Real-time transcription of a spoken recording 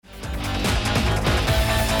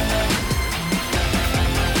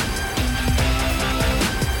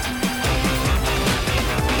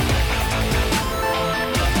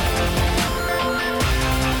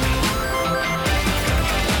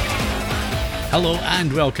Hello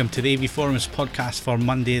and welcome to the AV Forums podcast for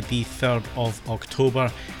Monday the 3rd of October.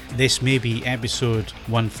 This may be episode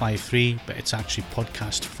 153, but it's actually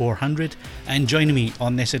podcast 400. And joining me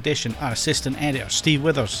on this edition, our assistant editor, Steve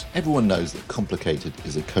Withers. Everyone knows that complicated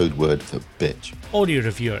is a code word for bitch. Audio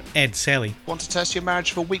reviewer, Ed Selly. Want to test your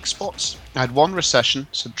marriage for weak spots? Add one recession,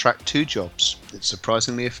 subtract 2 jobs. It's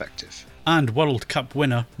surprisingly effective. And World Cup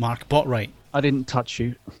winner, Mark Botwright. I didn't touch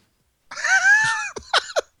you.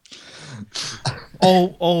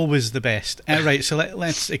 Always the best. Right, so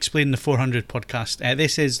let's explain the 400 podcast.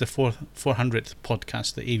 This is the 400th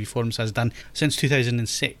podcast that AV Forums has done since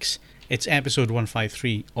 2006. It's episode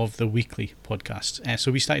 153 of the weekly podcast.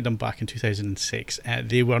 So we started them back in 2006.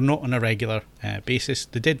 They were not on a regular basis.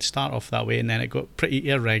 They did start off that way, and then it got pretty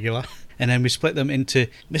irregular. And then we split them into...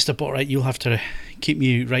 Mr. Botwright, you'll have to keep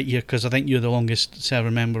me right here, because I think you're the longest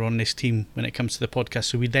server member on this team when it comes to the podcast.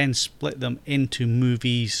 So we then split them into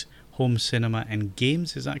movies, home cinema and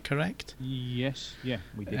games. Is that correct? Yes, yeah,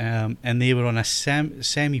 we did. And they were on a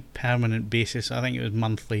semi-permanent basis. I think it was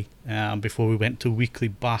monthly before we went to weekly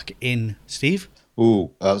back in. Steve?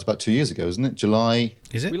 Ooh, that was about 2 years ago, isn't it? July.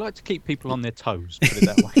 Is it? We like to keep people on their toes, put it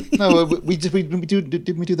that way. No, didn't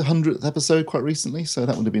we do the 100th episode quite recently? So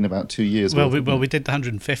that would have been about 2 years ago. Well, we did the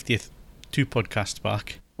 150th 2 podcasts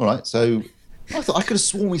back. All right, so I thought I could have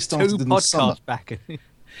sworn we started in the summer. 2 podcasts back.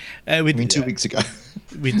 I mean, 2 weeks ago.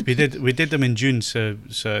 we did them in June, so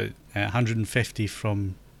 150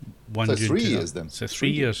 from 1 So June. 3 to years that. then. So 3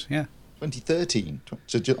 years, yeah. 2013.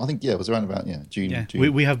 So I think, yeah, it was around about, June. Yeah,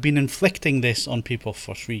 June. we have been inflicting this on people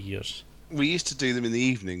for 3 years. We used to do them in the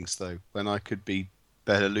evenings, though, when I could be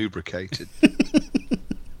better lubricated.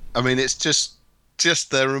 I mean, it's just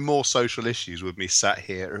there are more social issues with me sat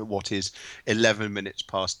here at what is 11 minutes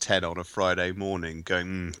past 10 on a Friday morning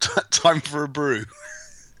going, time for a brew.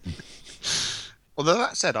 Although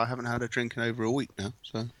that said, I haven't had a drink in over a week now.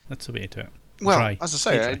 So That's the way to do it. well, Try. as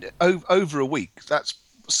I say, over a week. That's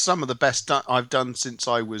some of the best I've done since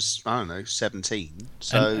I was, 17.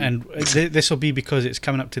 So And this will be because it's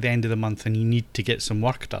coming up to the end of the month and you need to get some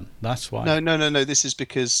work done. That's why. No. This is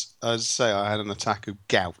because, as I say, I had an attack of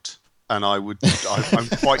gout, and I'm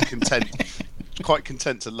quite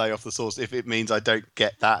content to lay off the sauce if it means I don't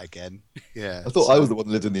get that again. Yeah. I thought I was the one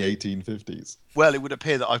that lived in the 1850s. Well, it would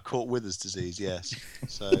appear that I've caught Withers' disease. Yes.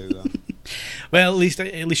 So. Well, at least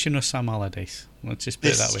you know Sam Allardyce. Let's just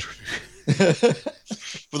put it that way.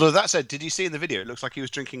 Although that said, did you see in the video? It looks like he was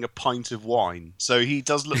drinking a pint of wine, so he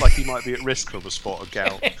does look like he might be at risk of a spot of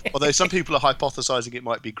gout. Although some people are hypothesising it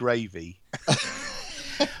might be gravy.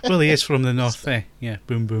 Well, he is from the north there. Yeah,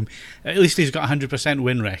 boom, boom. At least he's got a 100%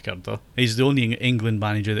 win record, though. He's the only England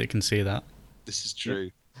manager that can say that. This is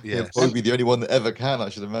true. Yeah, Yes. probably the only one that ever can, I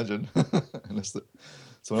should imagine. Unless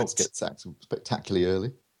someone else gets sacked spectacularally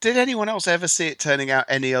early. Did anyone else ever see it turning out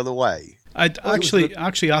any other way? I thought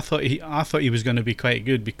he was going to be quite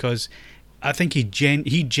good, because I think he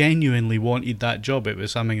genuinely wanted that job. It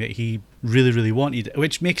was something that he really, really wanted,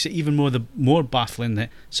 which makes it even more baffling that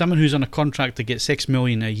someone who's on a contract to get $6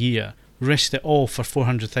 million a year risked it all for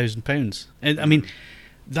 £400,000. I mean,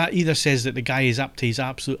 that either says that the guy is up to his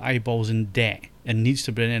absolute eyeballs in debt and needs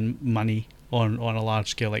to bring in money on a large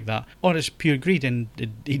scale like that, or it's pure greed and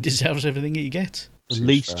he deserves everything he gets. The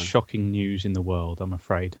least shocking news in the world, I'm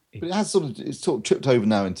afraid. But it's sort of tripped over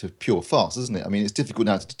now into pure farce, isn't it? I mean, it's difficult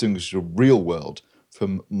now to distinguish the real world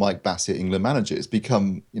from Mike Bassett, England manager. It's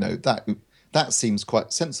become, that seems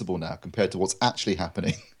quite sensible now compared to what's actually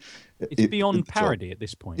happening. It's beyond parody at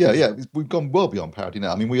this point. Yeah, we've gone well beyond parody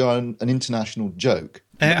now. I mean, we are an international joke.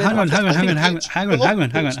 Hang on.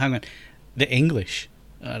 The English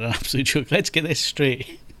are an absolute joke. Let's get this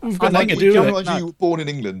straight. We've got nothing to do with it. You were born in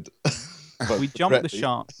England. We jumped the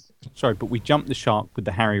shark. Sorry, but we jumped the shark with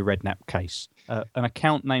the Harry Redknapp case. An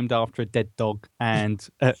account named after a dead dog, and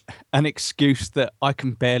an excuse that I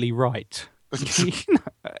can barely write.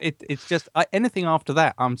 It's just anything after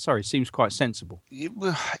that. I'm sorry, seems quite sensible.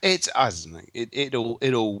 It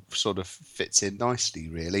all sort of fits in nicely,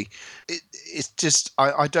 really. It's just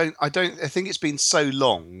I think it's been so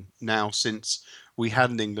long now since we had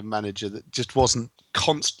an England manager that just wasn't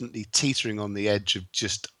constantly teetering on the edge of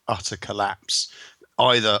just utter collapse,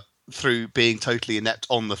 either through being totally inept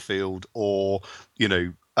on the field or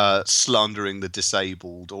slandering the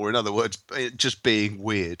disabled, or in other words, just being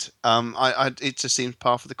weird. It just seems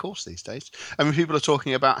par for the course these days. I mean, people are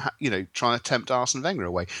talking about trying to tempt Arsene Wenger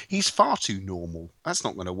away. He's far too normal. That's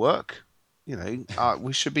not going to work.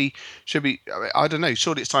 We should be. I don't know.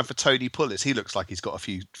 Surely it's time for Tony Pulis. He looks like he's got a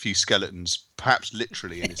few skeletons, perhaps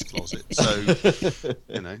literally in his closet. So,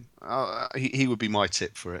 he would be my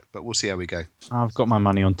tip for it. But we'll see how we go. I've got my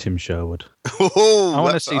money on Tim Sherwood. Oh, I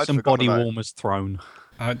want to see some body warmers thrown.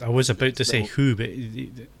 I was about to say who, but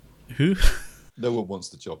who? No one wants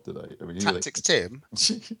the job today. I mean, Tactics Tim.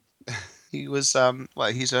 He was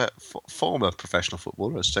he's a former professional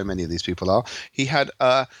footballer, as so many of these people are. He had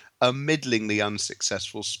a middlingly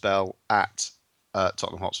unsuccessful spell at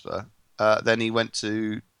Tottenham Hotspur. Then he went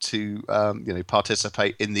to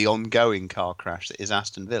participate in the ongoing car crash that is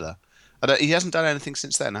Aston Villa. He hasn't done anything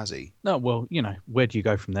since then, has he? No. Well, where do you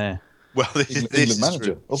go from there? Well, this England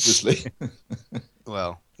manager, obviously.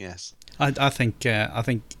 Well, yes. I think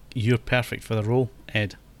you're perfect for the role,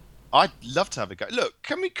 Ed. I'd love to have a go. Look,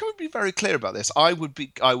 can we be very clear about this? I would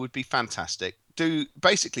be fantastic. Do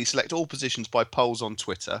basically select all positions by polls on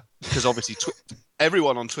Twitter, because obviously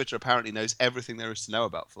everyone on Twitter apparently knows everything there is to know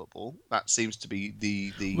about football. That seems to be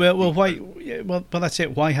the why? Well, that's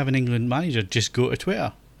it. Why have an England manager? Just go to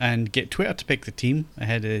Twitter and get Twitter to pick the team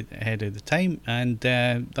ahead of the time, and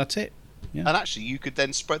that's it. Yeah. And actually, you could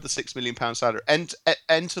then spread the £6 million salary,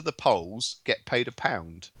 enter the polls, get paid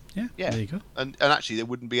 £1. Yeah, there you go. And actually, there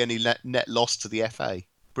wouldn't be any net loss to the FA.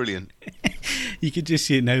 Brilliant. You could just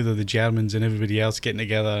see it now, though, the Germans and everybody else getting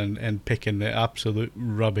together and picking the absolute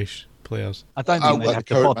rubbish players. I don't think they have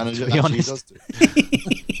the bother, to be honest.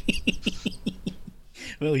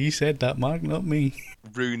 Well, you said that, Mark, not me.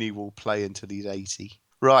 Rooney will play until he's 80.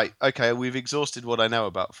 Right, okay, we've exhausted what I know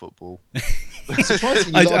about football. I've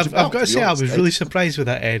got to say, I was really surprised with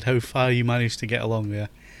that, Ed, how far you managed to get along there.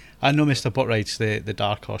 I know Mr. Botwright's the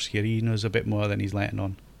dark horse here. He knows a bit more than he's letting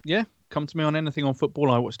on. Yeah, come to me on anything on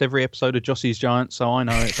football. I watched every episode of Jossie's Giants, so I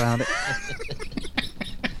know about it.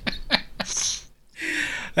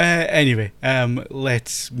 Anyway,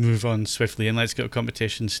 let's move on swiftly and let's go to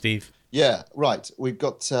competition, Steve. Yeah, right. We've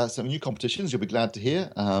got some new competitions. You'll be glad to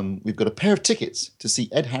hear. We've got a pair of tickets to see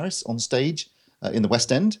Ed Harris on stage in the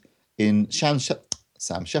West End in Sam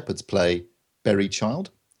Shepard's play Berry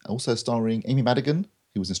Child, also starring Amy Madigan,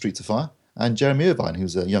 who was in Streets of Fire, and Jeremy Irvine,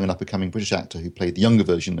 who's a young and up-and-coming British actor who played the younger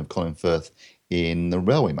version of Colin Firth in The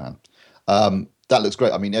Railway Man. That looks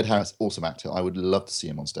great. I mean, Ed Harris, awesome actor. I would love to see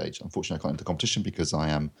him on stage. Unfortunately, I can't enter the competition because I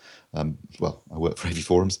am, I work for AV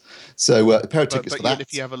Forums. So a pair of tickets for that. But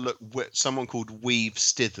if you have a look, someone called Weave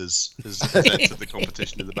Stithers has entered the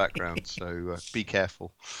competition in the background, so be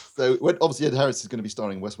careful. So obviously, Ed Harris is going to be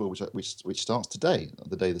starring in Westworld, which starts today,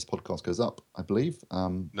 the day this podcast goes up, I believe.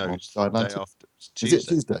 No, it's the day after. Is it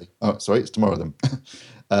Tuesday? Oh, sorry, it's tomorrow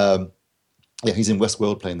then. Yeah, he's in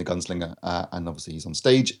Westworld playing the gunslinger, and obviously he's on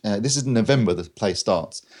stage. This is in November, the play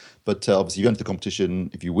starts. But obviously you enter the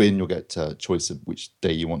competition. If you win, you'll get a choice of which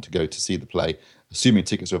day you want to go to see the play, assuming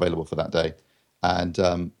tickets are available for that day.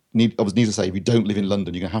 And need to say, if you don't live in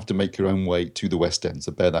London, you're going to have to make your own way to the West End,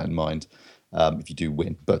 so bear that in mind if you do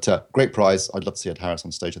win. But great prize. I'd love to see Ed Harris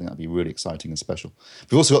on stage. I think that'd be really exciting and special.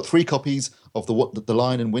 We've also got 3 copies of The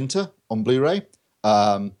Lion in Winter on Blu-ray.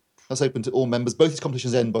 That's open to all members. Both these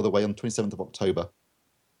competitions end, by the way, on the 27th of October.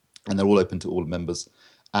 And they're all open to all members.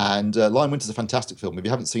 And Lion Winter is a fantastic film. If you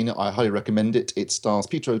haven't seen it, I highly recommend it. It stars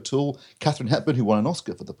Peter O'Toole, Katharine Hepburn, who won an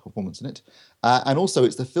Oscar for the performance in it. And also,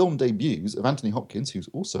 it's the film debuts of Anthony Hopkins, who's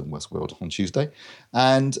also in Westworld on Tuesday,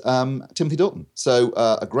 and Timothy Dalton. So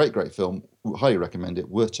a great, great film. Highly recommend it.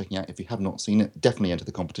 Worth checking out. If you have not seen it, definitely enter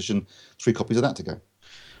the competition. 3 copies of that to go.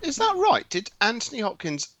 Is that right? Did Anthony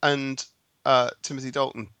Hopkins and Timothy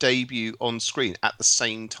Dalton debut on screen at the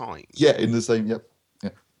same time? Yeah, in the same, yep.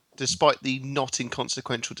 Despite the not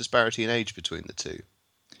inconsequential disparity in age between the two.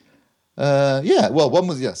 Yeah, well, one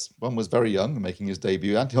was very young, making his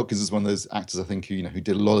debut. Anthony Hopkins is one of those actors, I think, who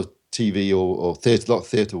did a lot of TV or theatre, a lot of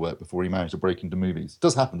theatre work before he managed to break into movies. It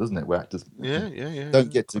does happen, doesn't it, where actors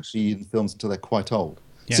don't get to be in films until they're quite old.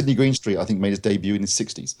 Yeah. Sidney Greenstreet, I think, made his debut in his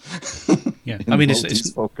 60s. Yeah, I mean, it's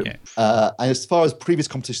yeah. And as far as previous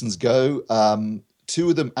competitions go, 2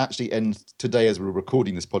 of them actually end today as we're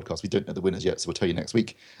recording this podcast. We don't know the winners yet, so we'll tell you next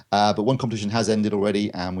week. But one competition has ended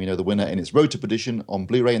already, and we know the winner, and it's Road to Perdition on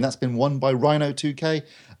Blu-ray, and that's been won by Rhino 2K,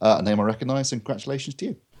 a name I recognise, so congratulations to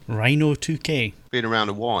you. Rhino 2K. Been around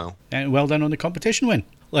a while. And well done on the competition win.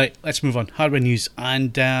 Right, let's move on. Hardware news.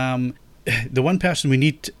 And the one person we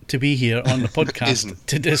need to be here on the podcast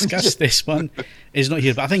to discuss this one is not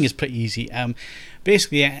here, but I think it's pretty easy.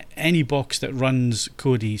 Basically, any box that runs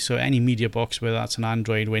Kodi, so any media box, whether that's an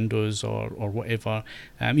Android, Windows, or whatever,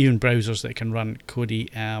 even browsers that can run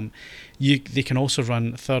Kodi, they can also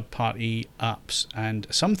run third-party apps, and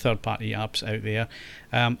some third-party apps out there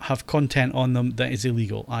have content on them that is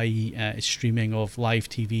illegal, i.e. Streaming of live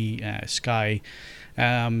TV, Sky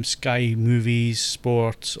movies,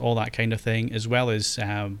 sports, all that kind of thing, as well as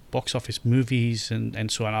box office movies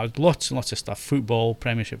and so on. Lots and lots of stuff, football,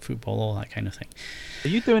 Premiership football, all that kind of thing. Are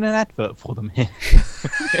you doing an advert for them here?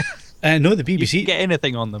 No, the BBC. You can get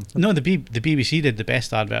anything on them. No, the BBC did the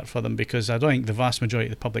best advert for them, because I don't think the vast majority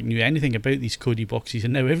of the public knew anything about these Kodi boxes,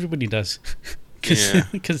 and now everybody does.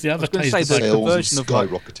 Because they advertised the version of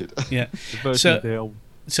skyrocketed. Yeah. The version of the old.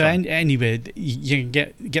 So anyway, you can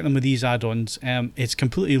get them with these add-ons. It's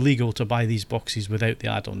completely legal to buy these boxes without the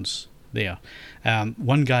add-ons there.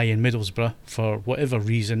 One guy in Middlesbrough, for whatever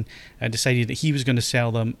reason, decided that he was going to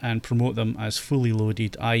sell them and promote them as fully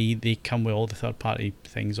loaded, i.e. they come with all the third-party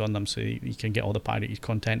things on them, so you can get all the pirated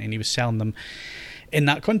content, and he was selling them in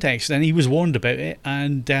that context. And he was warned about it,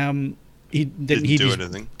 and he didn't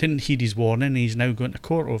heed his warning, and he's now going to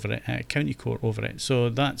court over it, county court over it. So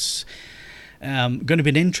that's going to be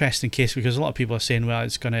an interesting case, because a lot of people are saying, well,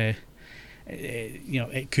 it's going to,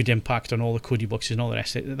 it could impact on all the Kodi boxes and all the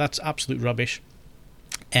rest of it. That's absolute rubbish.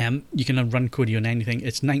 You can run Kodi on anything.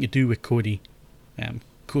 It's nothing to do with Kodi.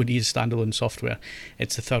 Kodi is standalone software.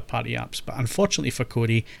 It's the third-party apps. But unfortunately for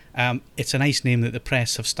Kodi, it's a nice name that the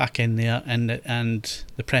press have stuck in there, and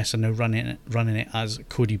the press are now running it as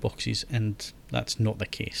Kodi boxes, and that's not the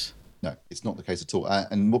case. No, it's not the case at all.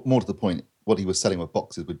 And more to the point, what he was selling were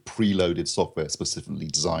boxes with preloaded software, apps specifically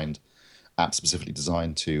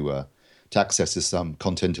designed to access this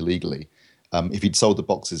content illegally. If he'd sold the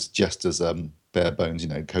boxes just as bare bones,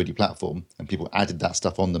 Kodi platform, and people added that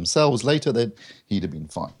stuff on themselves later, then he'd have been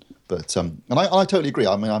fine. But and I totally agree.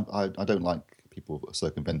 I mean, I don't like people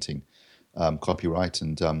circumventing copyright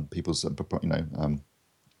and people's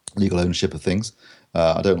legal ownership of things.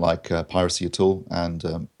 I don't like piracy at all,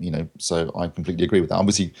 and so I completely agree with that.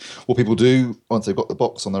 Obviously, what people do once they've got the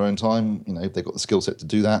box on their own time, if they've got the skill set to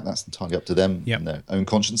do that, that's entirely up to them and their own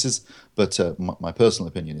consciences. But my personal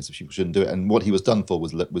opinion is that people shouldn't do it. And what he was done for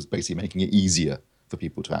was basically making it easier for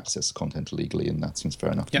people to access content illegally, and that seems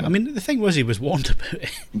fair enough. Yeah, I mean, the thing was, he was warned about it.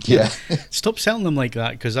 Yeah. Stop selling them like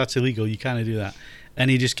that, because that's illegal. You can't do that. And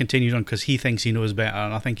he just continued on because he thinks he knows better,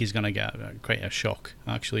 and I think he's going to get quite a shock,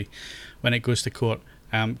 actually, when it goes to court.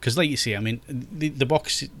 Because, like you say, I mean, the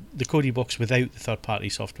Kodi box without the third-party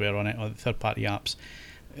software on it, or the third-party apps,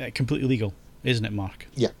 completely legal, isn't it, Mark?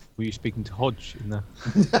 Yeah. Were you speaking to Hodge in there?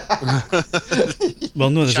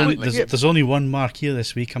 Well, no, there's only one Mark here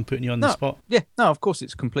this week. I'm putting you on the spot. Yeah, no, of course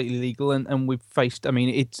it's completely legal, and we've faced. I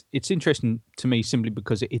mean, it's interesting to me simply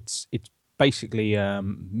because it's basically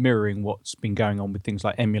mirroring what's been going on with things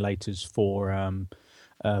like emulators for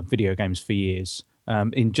video games for years.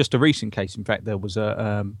 In just a recent case, in fact, there was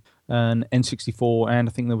an N64 and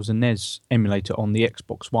I think there was a NES emulator on the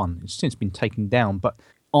Xbox One. It's since been taken down, but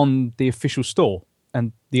on the official store.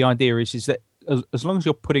 And the idea is that as long as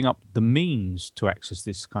you're putting up the means to access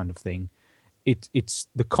this kind of thing, it's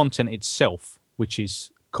the content itself which is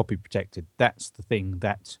copy protected. That's the thing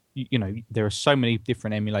that, there are so many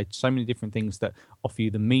different emulators, so many different things that offer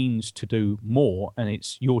you the means to do more, and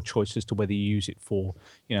it's your choice as to whether you use it for,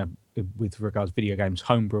 with regards to video games,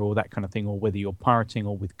 homebrew or that kind of thing, or whether you're pirating,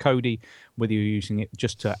 or with Kodi, whether you're using it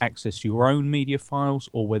just to access your own media files,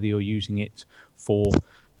 or whether you're using it for,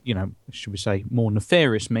 should we say, more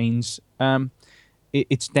nefarious means.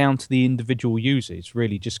 It's down to the individual user. It's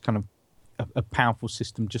really just kind of a powerful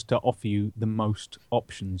system just to offer you the most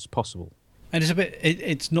options possible. And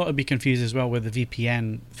it's not to be confused as well with the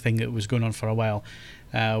VPN thing that was going on for a while,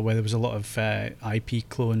 where there was a lot of IP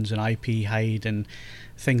clones and IP hide and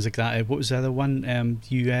things like that. What was the other one?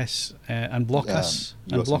 US and Block Us.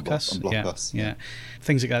 And Block Us. Yeah.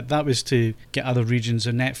 Things like that. That was to get other regions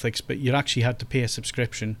of Netflix, but you actually had to pay a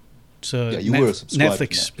subscription. So you were subscribed.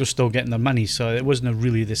 Netflix was still getting their money, so it wasn't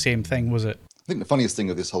really the same thing, was it? I think the funniest thing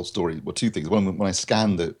of this whole story were two things. One, when I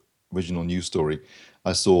scanned the original news story,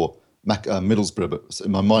 I saw Middlesbrough, but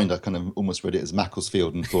in my mind I kind of almost read it as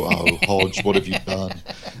Macclesfield and thought, oh, Hodge, what have you done?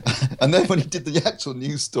 And then when he did the actual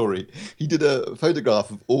news story, he did a photograph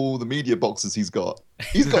of all the media boxes he's got.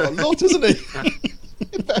 He's got a lot, isn't he?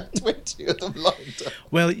 In fact, 20 of them lined up.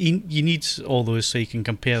 Well, you need all those so you can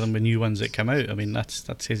compare them with new ones that come out. I mean,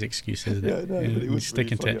 that's his excuse, isn't it? Yeah, no, but it was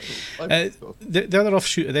sticking really to funny. it. The other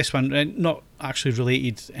offshoot of this one, not actually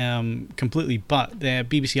related completely, but the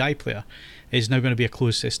BBC iPlayer is now going to be a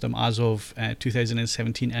closed system as of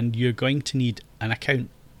 2017, and you're going to need an account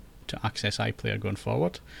to access iPlayer going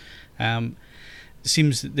forward. It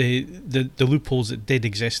seems that the loopholes that did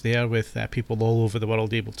exist there with people all over the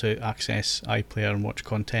world able to access iPlayer and watch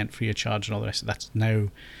content free of charge and all the rest, that's now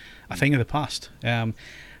a thing of the past.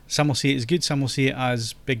 Some will see it as good, some will see it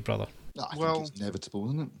as Big Brother. I think it's inevitable,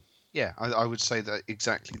 isn't it? Yeah, I would say that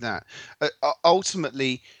exactly that.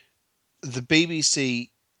 Ultimately, the BBC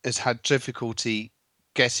has had difficulty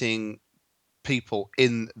getting people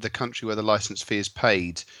in the country where the license fee is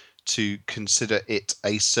paid to consider it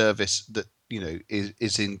a service that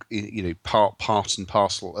is in part and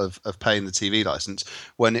parcel of paying the TV license,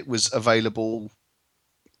 when it was available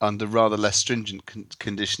under rather less stringent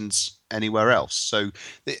conditions anywhere else. So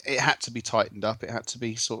it had to be tightened up. It had to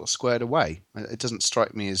be sort of squared away. It doesn't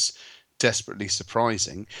strike me as desperately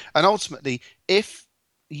surprising. And ultimately, if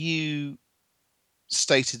you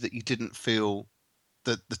stated that you didn't feel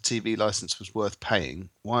that the TV license was worth paying,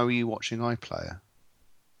 why were you watching iPlayer?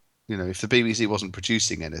 If the BBC wasn't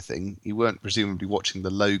producing anything, you weren't presumably watching the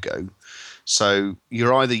logo. So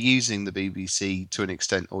you're either using the BBC to an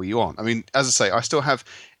extent or you aren't. I mean, as I say, I still have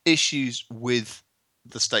issues with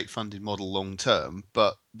the state-funded model long term,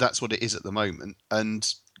 but that's what it is at the moment. And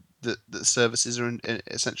the services are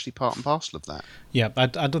essentially part and parcel of that. Yeah, I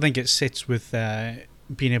don't think it sits with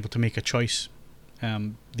being able to make a choice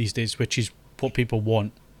these days, which is what people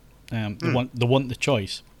want. They want the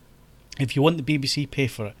choice. If you want the BBC, pay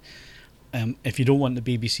for it. If you don't want the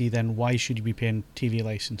BBC, then why should you be paying TV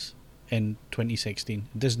license in 2016?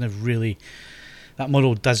 It doesn't have really, that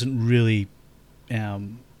model doesn't really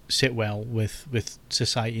sit well with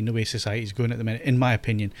society and the way society is going at the minute. In my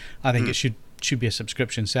opinion, I think it should be a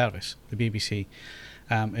subscription service, the BBC.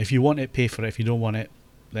 If you want it, pay for it. If you don't want it,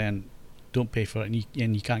 then don't pay for it,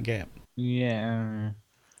 and you can't get it. Yeah.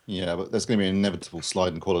 Yeah, but there's going to be an inevitable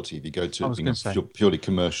slide in quality if you go to being a purely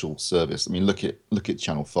commercial service. I mean, look at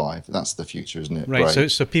Channel 5. That's the future, isn't it?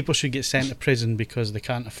 Right. So people should get sent to prison because they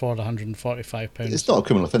can't afford £145. It's not a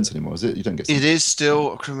criminal offence anymore, is it? You don't get. It is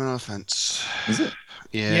still a criminal offence. Is it?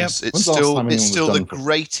 Yes, yep. It's still the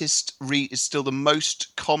greatest. It's still the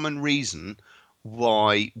most common reason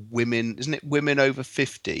why women over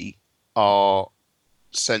 50 are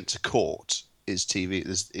sent to court. Is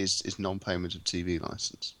non-payment of TV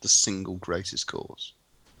license the single greatest cause,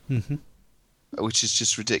 which is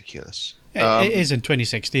just ridiculous. It is in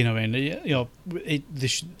 2016. I mean,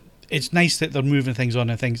 it's nice that they're moving things on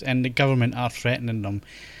and the government are threatening them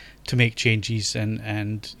to make changes,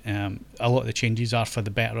 and a lot of the changes are for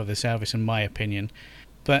the better of the service, in my opinion.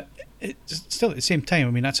 But it's still at the same time,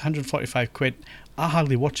 I mean, that's £145. I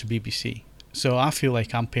hardly watch the BBC, so I feel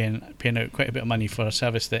like I'm paying out quite a bit of money for a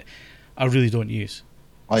service that I really don't use.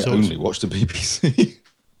 I only watch the BBC,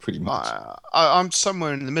 pretty much. I'm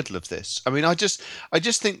somewhere in the middle of this. I mean, I just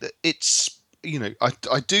think that it's,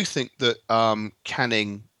 I do think that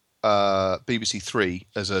canning BBC Three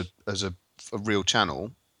as a real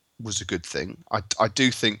channel was a good thing. I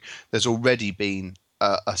do think there's already been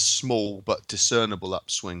a small but discernible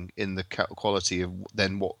upswing in the quality of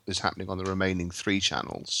then what is happening on the remaining 3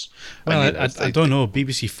 channels. Well, I don't know.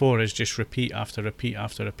 BBC 4 is just repeat after repeat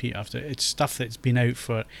after repeat after. It's stuff that's been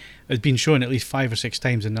out it's been shown at least 5 or 6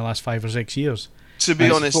 times in the last 5 or 6 years. To be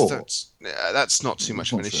honest, that's not too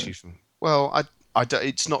much of an issue for me. Well,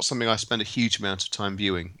 it's not something I spend a huge amount of time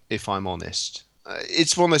viewing, if I'm honest.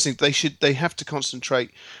 It's one of those things they have to concentrate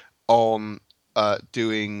on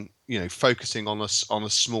doing, focusing on a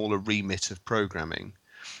smaller remit of programming,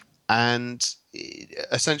 and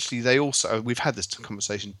essentially they also, we've had this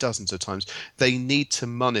conversation dozens of times, they need to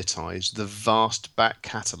monetize the vast back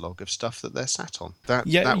catalogue of stuff that they're sat on.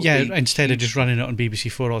 Instead of just running it on BBC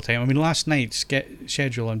 4 all the time. I mean, last night's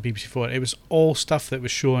schedule on BBC 4, it was all stuff that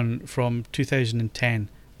was shown from 2010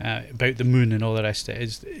 about the moon and all the rest of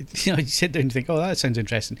it. You sit down and think, oh, that sounds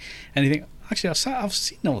interesting, and you think, actually, I've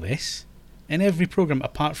seen all this in every programme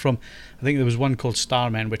apart from, I think there was one called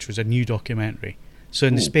Starmen, which was a new documentary. So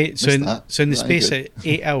in the space of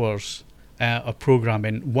 8 hours of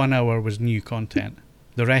programming, 1 hour was new content.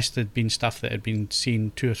 The rest had been stuff that had been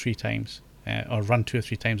seen 2 or 3 times. or run 2 or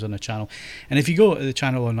 3 times on the channel. And if you go to the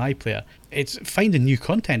channel on iPlayer, it's finding new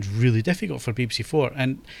content really difficult for BBC 4,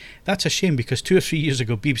 and that's a shame, because 2 or 3 years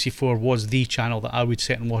ago BBC 4 was the channel that I would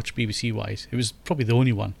sit and watch BBC wise. It was probably the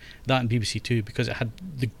only one, that and BBC 2, because it had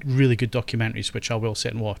the really good documentaries which I will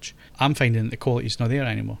sit and watch. I'm finding that the quality's not there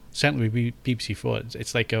anymore. Certainly with BBC 4,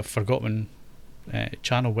 it's like a forgotten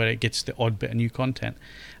channel where it gets the odd bit of new content.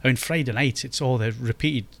 I mean, Friday nights, it's all the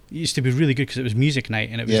repeated. It used to be really good because it was music night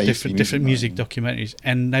and it was different music documentaries,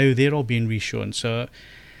 and now they're all being reshown. So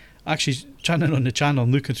actually turning on the channel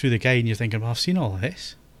and looking through the guide, and you're thinking, well, I've seen all of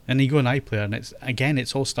this. And then you go on iPlayer, and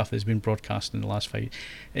it's all stuff that's been broadcast in the last 5 years.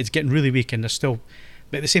 It's getting really weak, and there's still,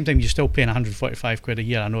 but at the same time, you're still paying 145 quid a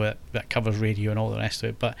year. I know that covers radio and all the rest of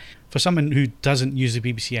it, but for someone who doesn't use the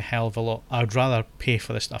BBC a hell of a lot, I'd rather pay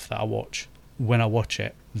for the stuff that I watch when I watch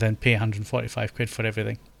it than pay 145 quid for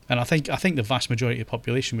everything. And I think the vast majority of the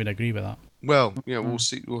population would agree with that. Well, yeah, we'll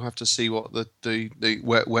see. We'll have to see what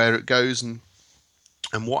where it goes and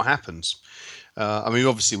what happens. I mean,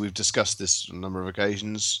 obviously, we've discussed this on a number of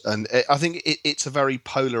occasions, and I think it's a very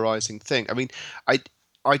polarizing thing. I mean,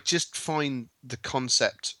 I just find the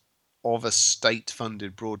concept of a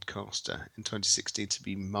state-funded broadcaster in 2016 to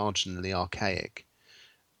be marginally archaic.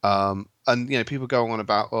 And people go on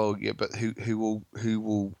about, oh yeah, but who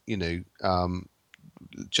will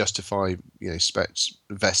justify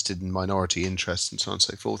vested and minority interests and so on and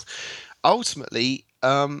so forth. Ultimately,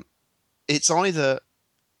 it's either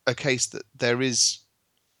a case that there is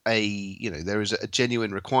a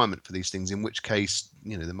genuine requirement for these things, in which case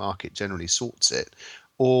the market generally sorts it,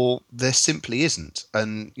 or there simply isn't,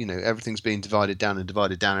 and everything's being divided down,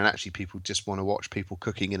 and actually people just want to watch people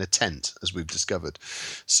cooking in a tent, as we've discovered.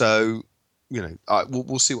 So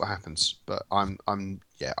we'll see what happens, but I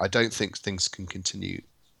don't think things can continue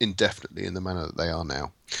indefinitely in the manner that they are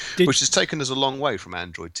now, which has taken us a long way from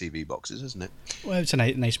Android TV boxes, isn't it? Well, it's a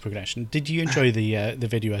nice progression. Did you enjoy the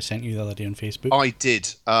video I sent you the other day on Facebook? I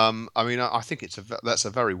did. I mean, I think that's a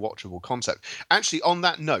very watchable concept. Actually, on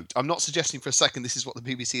that note, I'm not suggesting for a second this is what the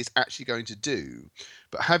BBC is actually going to do,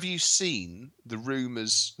 but have you seen the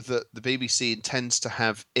rumours that the BBC intends to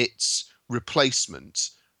have its replacement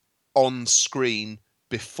on screen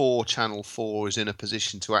before Channel 4 is in a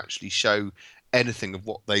position to actually show anything of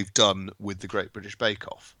what they've done with the Great British Bake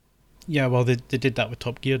Off? Yeah, well, they did that with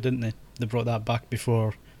Top Gear, didn't they? They brought that back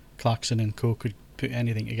before Clarkson and Co could put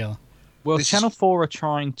anything together. Well, Channel 4 are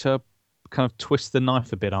trying to kind of twist the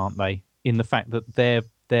knife a bit, aren't they? In the fact that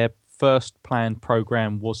their first planned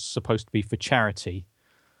programme was supposed to be for charity.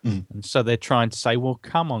 Mm. And so they're trying to say, well,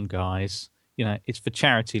 come on, guys. It's for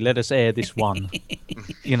charity. Let us air this one.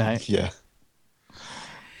 Yeah.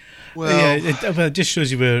 Well, it just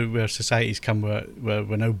shows you where society's come. Where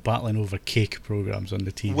we're now battling over cake programmes on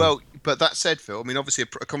the TV. Well, but that said, Phil, I mean, obviously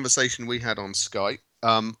a conversation we had on Skype,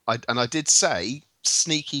 I did say,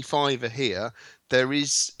 sneaky fiver here, there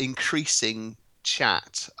is increasing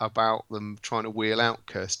chat about them trying to wheel out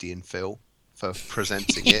Kirsty and Phil for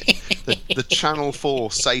presenting it. the Channel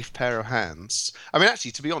 4 safe pair of hands. I mean,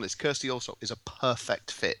 actually, to be honest, Kirsty Allsop is a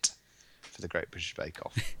perfect fit for the Great British Bake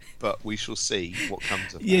Off, but we shall see what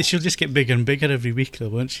comes of that. Yeah, she'll just get bigger and bigger every week, though,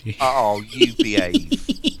 won't she? Oh, you behave.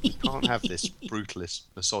 We can't have this brutalist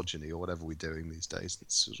misogyny or whatever we're doing these days.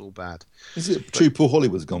 It's all bad. Is it true Paul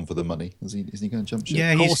Hollywood's gone for the money? Is he going to jump ship?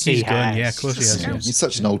 Yeah, he's gone. Yeah, of course he has. Yeah. He's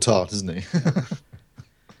such an old tart, isn't he?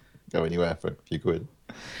 Go anywhere for a few quid.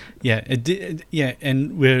 Yeah,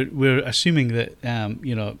 and we're assuming that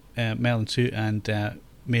Mel and Sue and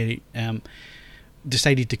Mary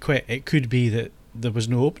decided to quit. It could be that there was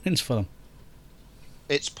no openings for them.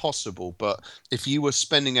 It's possible, but if you were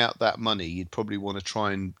spending out that money, you'd probably want to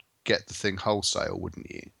try and get the thing wholesale,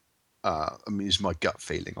 wouldn't you? I mean, is my gut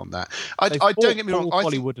feeling on that. I don't get me wrong.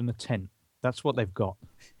 Hollywood in a tent. That's what they've got.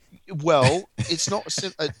 Well, it's not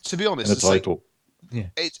to be honest. And a title. Yeah.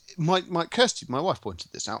 Kirsty, my wife,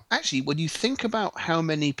 pointed this out. Actually, when you think about how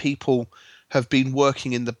many people have been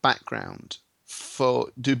working in the background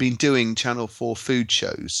been doing Channel 4 food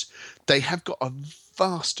shows, they have got a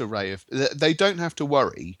vast array of. They don't have to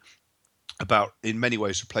worry about, in many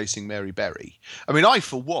ways, replacing Mary Berry. I mean, I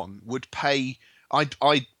for one would pay.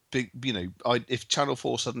 If Channel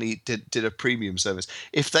 4 suddenly did a premium service,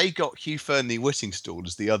 if they got Hugh Fearnley-Whittingstall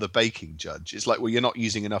as the other baking judge, it's like, well, you're not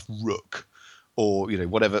using enough rook, or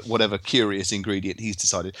whatever curious ingredient he's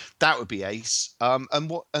decided, that would be ace. And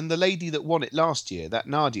the lady that won it last year, that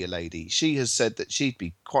Nadia lady, she has said that she'd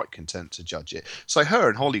be quite content to judge it. So her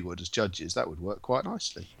and Hollywood as judges, that would work quite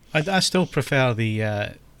nicely. I still prefer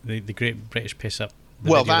the Great British Piss Up.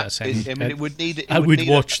 Well, it would need. I would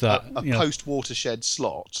watch that. A post Watershed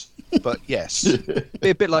slot. But yes. Be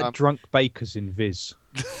a bit like drunk bakers in Viz.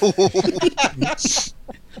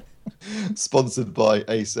 Sponsored by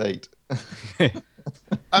Ace 8.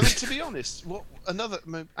 I mean, to be honest,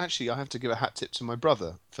 actually, I have to give a hat tip to my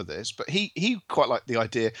brother for this, but he quite liked the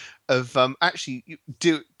idea of actually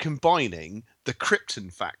combining the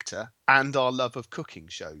Krypton factor and our love of cooking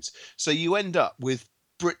shows. So you end up with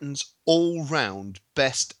Britain's all-round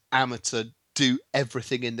best amateur do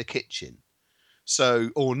everything in the kitchen. So,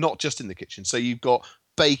 or not just in the kitchen. So you've got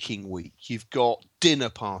baking week, you've got dinner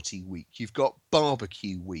party week, you've got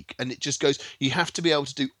barbecue week, and it just goes. You have to be able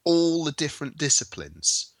to do all the different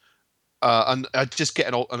disciplines. And I just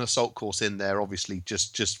get an assault course in there, obviously,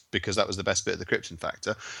 just because that was the best bit of the Krypton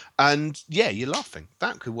factor. And yeah, you're laughing.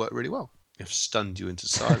 That could work really well. I've stunned you into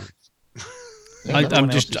silence. I'm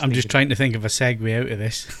just trying to think of a segue out of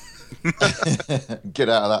this. Get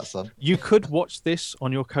out of that, son. You could watch this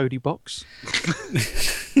on your Kodi box.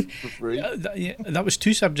 For free. That was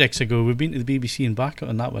 2 subjects ago. We've been to the BBC and back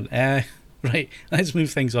on that one. Right, let's move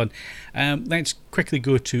things on. Let's quickly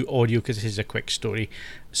go to audio because this is a quick story.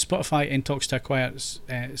 Spotify in talks to acquire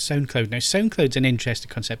SoundCloud. Now, SoundCloud's an interesting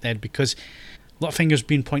concept, Ed, because a lot of fingers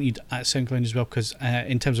being pointed at SoundCloud as well, because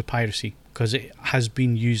in terms of piracy, because it has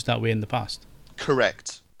been used that way in the past.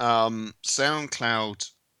 Correct.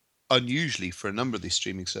 SoundCloud, unusually for a number of these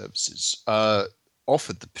streaming services,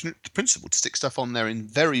 offered the principle to stick stuff on there in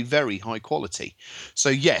very, very high quality. So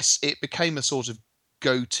yes, it became a sort of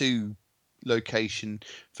go-to location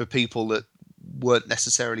for people that weren't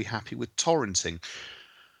necessarily happy with torrenting.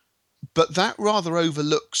 But that rather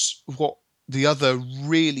overlooks what the other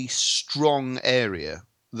really strong area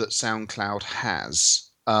that SoundCloud has,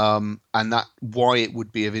 and that why it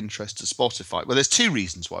would be of interest to Spotify. Well, there's 2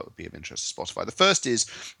 reasons why it would be of interest to Spotify. The first is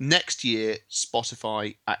next year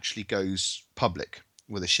Spotify actually goes public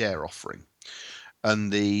with a share offering,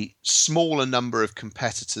 and the smaller number of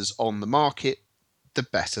competitors on the market, the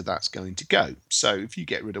better that's going to go. So if you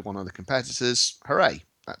get rid of one of the competitors, hooray,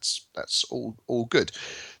 that's all good.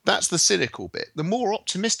 That's the cynical bit. The more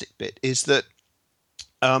optimistic bit is that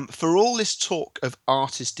for all this talk of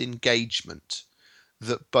artist engagement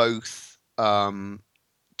that both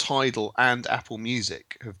Tidal and Apple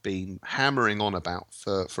Music have been hammering on about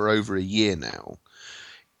for over a year now,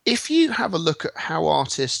 if you have a look at how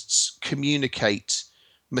artists communicate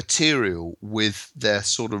material with their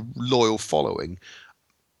sort of loyal following,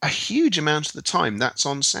 a huge amount of the time that's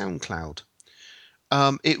on SoundCloud.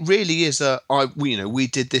 It really is we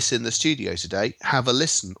did this in the studio today, have a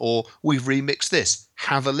listen, or we've remixed this,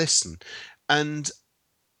 have a listen. And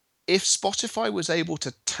if Spotify was able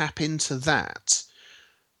to tap into that,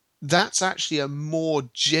 that's actually a more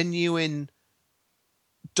genuine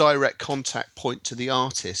direct contact point to the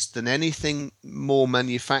artist than anything more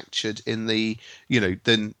manufactured in the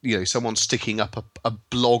someone sticking up a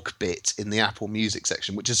blog bit in the Apple Music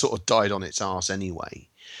section, which has sort of died on its arse anyway.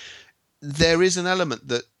 There is an element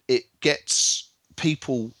that it gets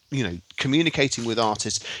people communicating with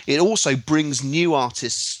artists. It also brings new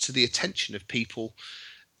artists to the attention of people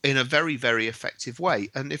in a very, very effective way.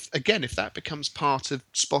 And if that becomes part of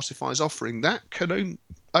Spotify's offering, that can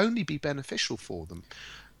only be beneficial for them.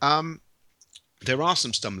 There are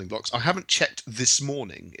some stumbling blocks. I haven't checked this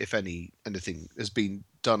morning if anything has been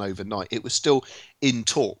done overnight. It was still in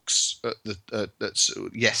talks that's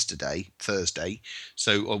yesterday, Thursday.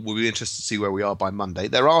 So we'll be interested to see where we are by Monday.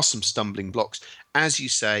 There are some stumbling blocks. As you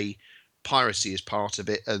say, piracy is part of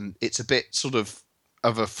it, and it's a bit sort of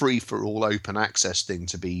a free-for-all open access thing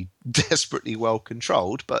to be desperately well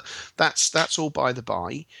controlled. But that's all by the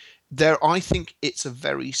by. I think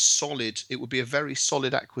it would be a very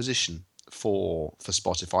solid acquisition for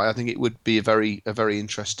Spotify. I think it would be a very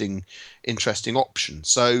interesting option.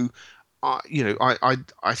 So, I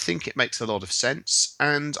think it makes a lot of sense,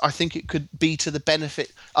 and I think it could be to the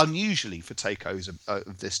benefit. Unusually for takeovers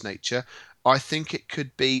of this nature, I think it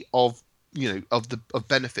could be of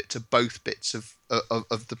benefit to both bits of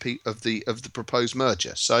the proposed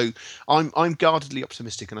merger. So I'm guardedly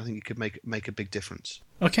optimistic, and I think it could make a big difference.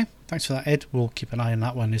 Okay, thanks for that, Ed. We'll keep an eye on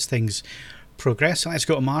that one as things progress. So let's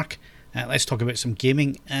go to Mark. Let's talk about some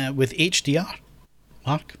gaming with HDR.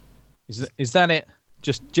 Mark, is that it?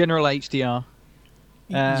 Just general HDR?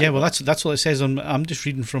 Yeah, well, that's what it says on. I'm just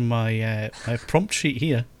reading from my prompt sheet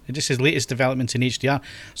here. It just says latest developments in HDR.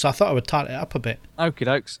 So I thought I would tart it up a bit. Okie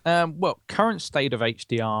dokes. Well, current state of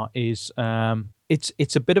HDR is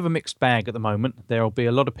it's a bit of a mixed bag at the moment. There will be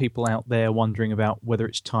a lot of people out there wondering about whether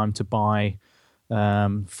it's time to buy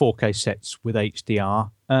 4K sets with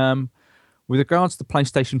HDR. With regards to the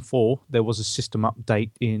PlayStation 4, there was a system update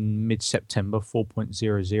in mid-September,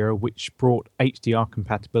 4.00, which brought HDR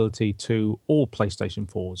compatibility to all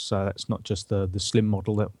PlayStation 4s. So that's not just the slim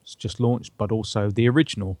model that was just launched, but also the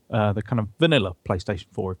original, the kind of vanilla PlayStation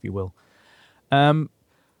 4, if you will.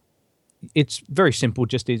 It's very simple.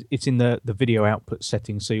 Just it's in the video output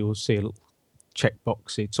settings, so you'll see a little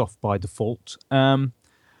checkbox. It's off by default. Minor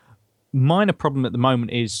problem at the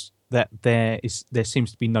moment is that there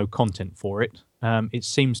seems to be no content for it. It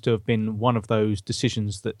seems to have been one of those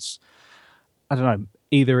decisions that's, I don't know,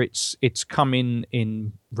 either it's come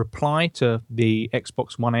in reply to the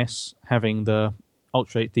Xbox One S having the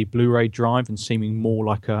Ultra HD Blu-ray drive and seeming more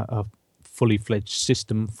like a fully fledged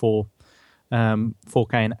system for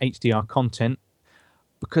 4K and HDR content,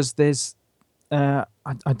 because there's I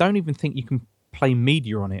don't even think you can play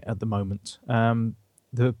media on it at the moment.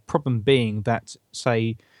 The problem being that,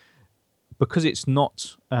 say, because it's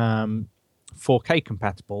not 4K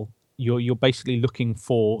compatible, you're basically looking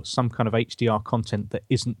for some kind of HDR content that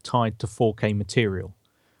isn't tied to 4K material,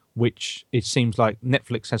 which it seems like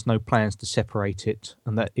Netflix has no plans to separate it,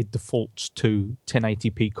 and that it defaults to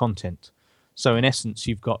 1080p content. So in essence,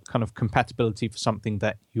 you've got kind of compatibility for something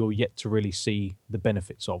that you're yet to really see the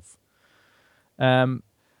benefits of.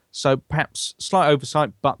 So perhaps slight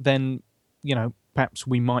oversight, but then, perhaps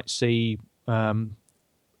we might see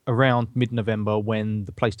around mid-November, when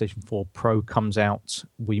the PlayStation 4 Pro comes out,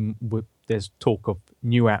 there's talk of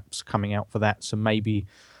new apps coming out for that. So maybe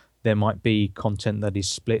there might be content that is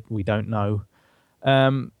split. We don't know.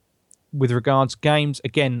 With regards games,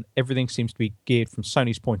 again, everything seems to be geared from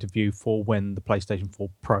Sony's point of view for when the PlayStation 4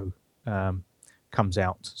 Pro comes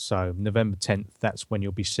out. So November 10th, that's when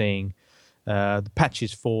you'll be seeing the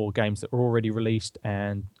patches for games that are already released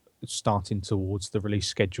and starting towards the release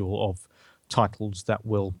schedule of titles that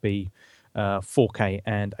will be 4K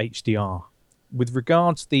and HDR. With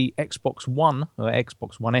regards to the Xbox One, or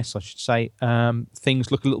Xbox One S, I should say,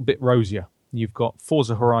 things look a little bit rosier. You've got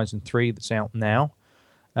Forza Horizon 3 that's out now.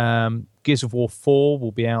 Gears of War 4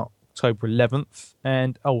 will be out October 11th.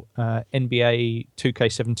 And NBA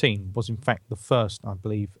 2K17 was in fact the first, I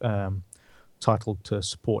believe, title to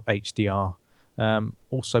support HDR.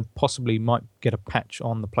 Also possibly might get a patch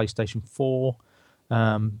on the PlayStation 4.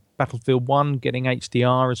 Battlefield 1 getting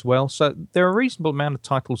HDR as well. So there are a reasonable amount of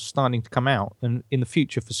titles starting to come out. And in the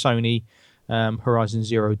future for Sony, Horizon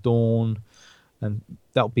Zero Dawn, and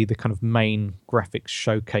that'll be the kind of main graphics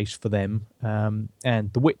showcase for them.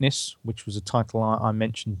 And The Witness, which was a title I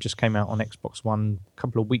mentioned, just came out on Xbox One a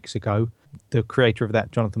couple of weeks ago. The creator of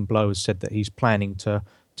that, Jonathan Blow, has said that he's planning to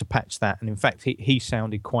patch that. And in fact, he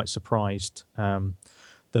sounded quite surprised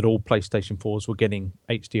that all PlayStation 4s were getting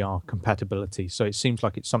HDR compatibility. So it seems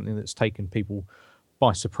like it's something that's taken people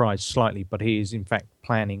by surprise slightly, but he is in fact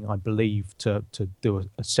planning, I believe, to do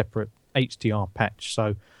a separate HDR patch.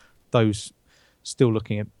 So those still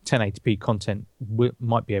looking at 1080p content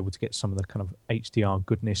might be able to get some of the kind of HDR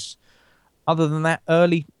goodness. Other than that,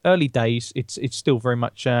 early days, it's still very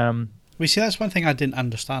much... We see, that's one thing I didn't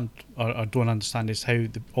understand or don't understand, is how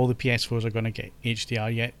all the PS4s are going to get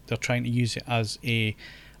HDR, yet they're trying to use it as a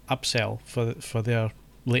upsell for their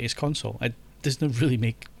latest console. It doesn't really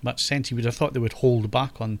make much sense. You would have thought they would hold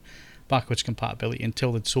back on backwards compatibility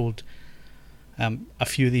until they'd sold a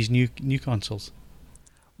few of these new consoles.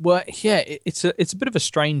 Well, yeah, it's a bit of a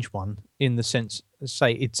strange one in the sense,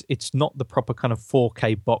 say, it's not the proper kind of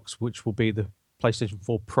 4K box, which will be the PlayStation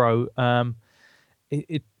 4 Pro.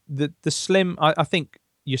 The Slim, I think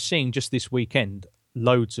you're seeing just this weekend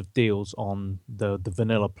loads of deals on the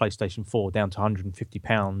vanilla PlayStation 4 down to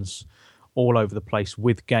 £150 all over the place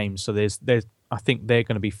with games. So there's I think they're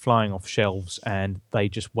going to be flying off shelves and they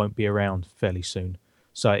just won't be around fairly soon.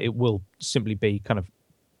 So it will simply be kind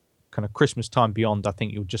of Christmas time beyond. I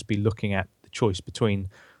think you'll just be looking at the choice between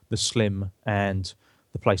the Slim and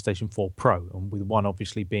the PlayStation 4 Pro, and with one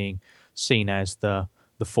obviously being seen as the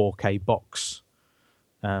 4K box.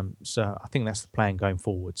 So I think that's the plan going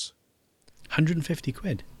forwards. 150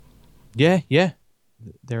 quid. Yeah.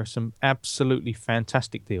 There are some absolutely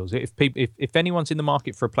fantastic deals. If anyone's in the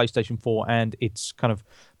market for a PlayStation 4 and it's kind of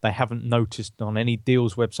they haven't noticed on any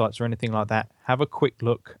deals websites or anything like that, have a quick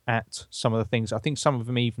look at some of the things. I think some of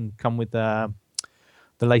them even come with the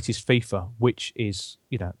latest FIFA, which is,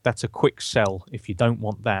 that's a quick sell if you don't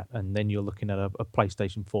want that, and then you're looking at a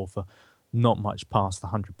PlayStation 4 for not much past the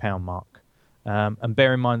 £100 mark. And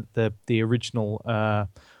bear in mind the original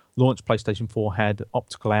launch PlayStation 4 had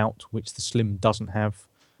optical out, which the Slim doesn't have,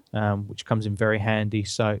 which comes in very handy.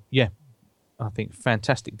 So yeah, I think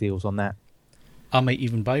fantastic deals on that. I might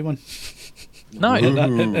even buy one. No,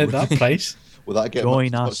 at that price. Will that get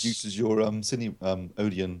Join much us. use as your Cine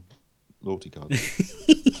Odeon loyalty card?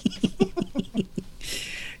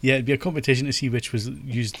 Yeah, it'd be a competition to see which was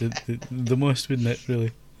used the most, wouldn't it,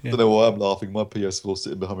 really? I don't know why I'm laughing. My PS4's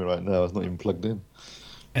sitting behind me right now. It's not even plugged in.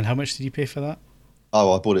 And how much did you pay for that?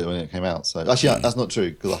 Oh, I bought it when it came out. So actually, that's not true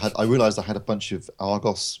because I realised I had a bunch of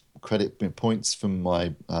Argos credit points from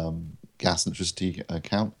my gas and electricity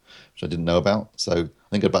account, which I didn't know about. So I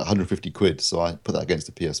think about 150 quid. So I put that against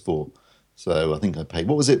the PS4. So I think I paid.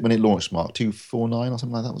 What was it when it launched, Mark? 249 or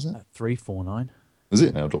something like that, was it? 349. Was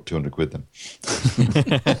it? No, I dropped 200 quid then.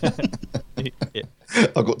 Yeah.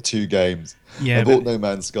 I've got 2 games. Yeah, I bought No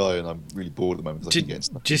Man's Sky and I'm really bored at the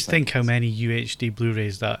moment. Just think how many UHD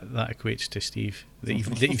Blu-rays that equates to, Steve, that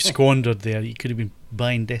you've squandered there. You could have been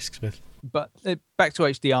buying discs with. But back to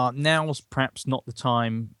HDR, now's perhaps not the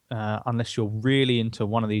time unless you're really into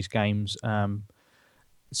one of these games,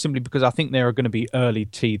 simply because I think there are going to be early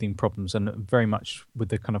teething problems and very much with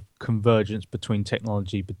the kind of convergence between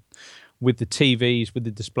technology, but with the TVs, with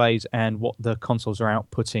the displays and what the consoles are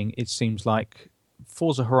outputting, it seems like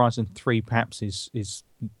Forza Horizon 3 perhaps is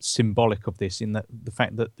symbolic of this, in that the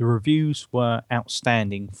fact that the reviews were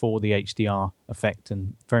outstanding for the HDR effect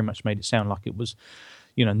and very much made it sound like it was,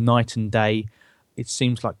 night and day. It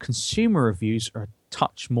seems like consumer reviews are a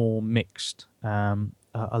touch more mixed. A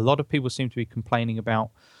lot of people seem to be complaining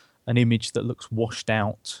about an image that looks washed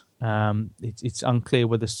out. It's unclear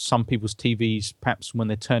whether some people's TVs, perhaps when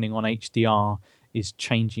they're turning on HDR, is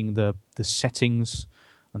changing the settings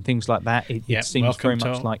and things like that. It seems very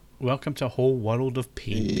much like... Welcome to a whole world of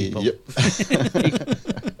pain, people. Yep.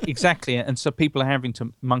 Exactly. And so people are having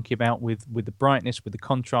to monkey about with the brightness, with the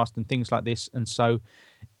contrast and things like this. And so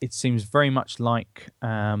it seems very much like,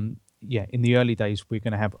 in the early days, we're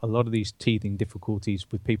going to have a lot of these teething difficulties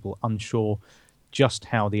with people unsure just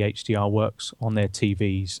how the HDR works on their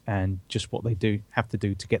TVs and just what they have to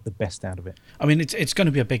do to get the best out of it. I mean, it's going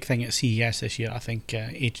to be a big thing at CES this year, I think,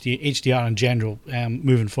 HDR in general,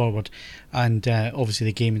 moving forward, and obviously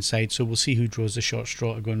the gaming side. So we'll see who draws the short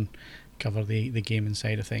straw to go and cover the gaming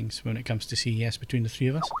side of things when it comes to CES between the three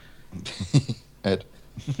of us. Ed.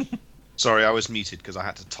 Sorry, I was muted because I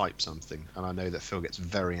had to type something, and I know that Phil gets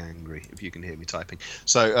very angry if you can hear me typing.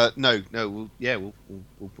 So we'll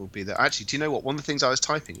be there. Actually, do you know what? One of the things I was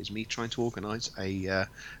typing is me trying to organise a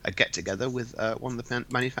get together with one of the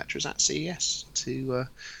manufacturers at CES to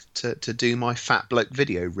do my fat bloke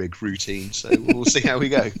video rig routine. So we'll see how we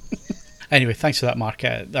go. Anyway, thanks for that, Mark.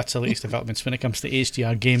 That's the latest developments when it comes to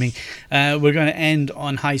HDR gaming. We're going to end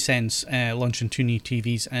on Hisense launching 2 new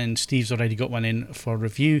TVs, and Steve's already got one in for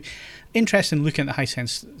review. Interesting looking at the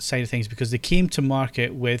Hisense side of things because they came to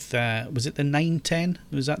market with, was it the 910?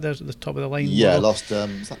 Was that the top of the line? Yeah, model? was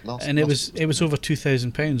that last? And it was over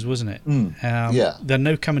 £2,000, wasn't it? Yeah. They're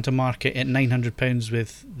now coming to market at £900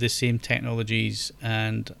 with the same technologies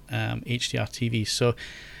and HDR TVs. So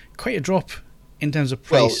quite a drop in terms of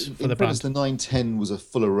price for the brand. The 910 was a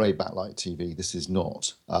full array backlight TV. This is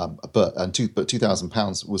not, but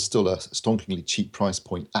 £2,000 was still a stonkingly cheap price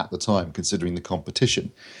point at the time, considering the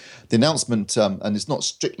competition. The announcement, and it's not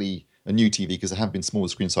strictly a new TV because there have been smaller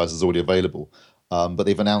screen sizes already available, but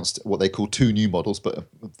they've announced what they call 2 new models. But as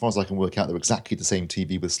far as I can work out, they're exactly the same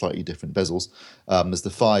TV with slightly different bezels. There's the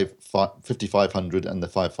 5500 and the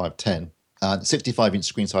 5510. 65-inch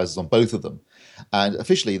screen sizes on both of them, and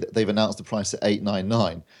officially they've announced the price at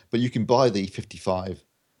 $899. But you can buy the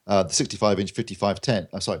 65-inch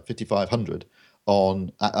 5500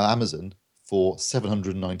 on Amazon for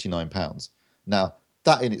 £799. Now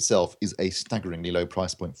that in itself is a staggeringly low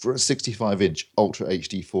price point for a 65-inch Ultra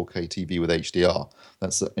HD 4K TV with HDR.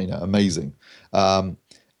 That's amazing,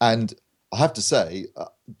 and I have to say,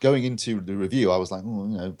 going into the review, I was like,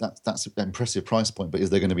 that's an impressive price point, but is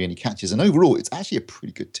there going to be any catches? And overall, it's actually a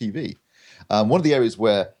pretty good TV. One of the areas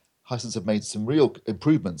where Hisense have made some real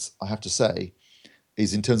improvements, I have to say,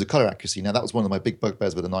 is in terms of color accuracy. Now, that was one of my big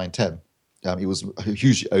bugbears with the 910. It was a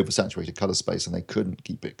hugely oversaturated color space, and they couldn't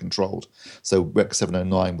keep it controlled. So Rec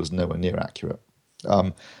 709 was nowhere near accurate.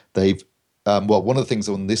 One of the things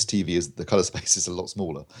on this TV is the color space is a lot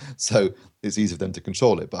smaller, so it's easy for them to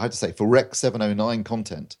control it. But I have to say, for Rec 709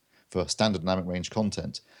 content, for standard dynamic range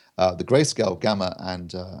content, the grayscale, gamma,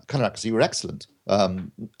 and color accuracy were excellent.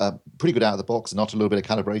 Pretty good out of the box, and not a little bit of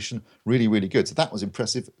calibration. Really, really good. So that was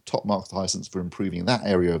impressive. Top marks to Hisense for improving that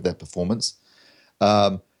area of their performance.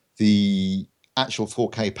 The actual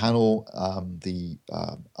 4K panel, the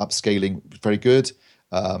upscaling, very good.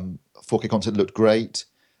 4K content looked great.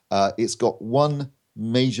 It's got one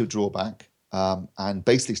major drawback, and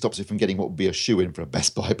basically stops it from getting what would be a shoe-in for a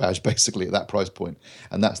Best Buy badge, basically at that price point.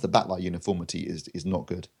 And that's the backlight uniformity is not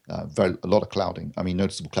good. A lot of clouding. I mean,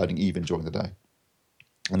 noticeable clouding even during the day.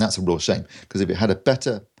 And that's a real shame, because if it had a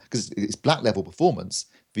better, because it's black level performance,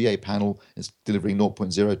 VA panel is delivering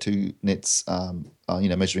 0.02 nits,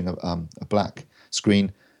 measuring a black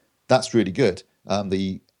screen. That's really good.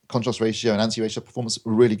 The contrast ratio and anti-ratio performance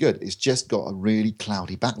are really good. It's just got a really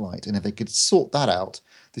cloudy backlight. And if they could sort that out,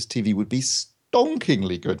 this TV would be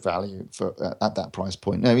stonkingly good value for at that price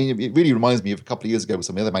point. I mean, it really reminds me of a couple of years ago with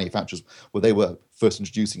some of the other manufacturers where they were first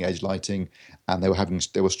introducing edge lighting, and they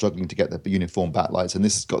were struggling to get their uniform backlights. And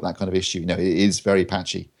this has got that kind of issue. It is very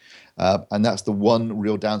patchy. And that's the one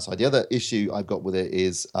real downside. The other issue I've got with it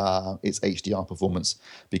is its HDR performance,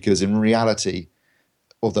 because in reality,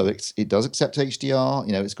 although it does accept HDR,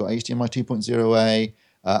 it's got HDMI 2.0A,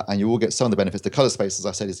 and you will get some of the benefits. The color space, as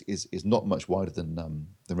I said, is not much wider than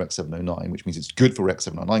the Rec 709, which means it's good for Rec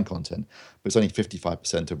 709 content, but it's only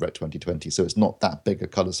 55% of Rec 2020, so it's not that big a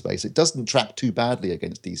color space. It doesn't track too badly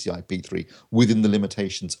against DCI P3 within the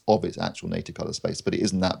limitations of its actual native color space, but it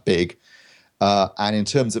isn't that big. And in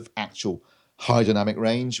terms of actual high dynamic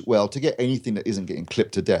range, well, to get anything that isn't getting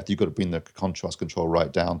clipped to death, you've got to bring the contrast control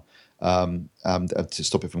right down to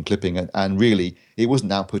stop it from clipping. And really, it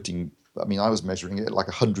wasn't outputting. I mean, I was measuring it at like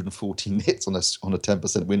 140 nits on a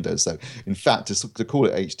 10% window. So, in fact, to call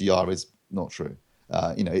it HDR is not true.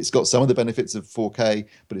 It's got some of the benefits of 4K,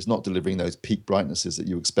 but it's not delivering those peak brightnesses that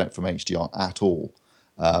you expect from HDR at all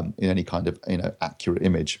in any kind of accurate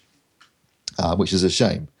image, which is a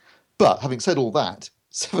shame. But having said all that,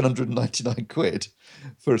 799 quid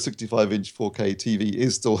for a 65-inch 4K TV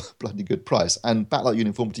is still a bloody good price. And backlight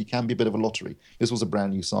uniformity can be a bit of a lottery. This was a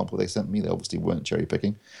brand new sample they sent me. They obviously weren't cherry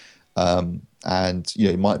picking. And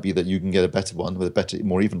it might be that you can get a better one with a better,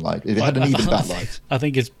 more even light. If it had an even backlight. I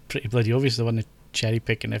think it's pretty bloody obvious the one they're cherry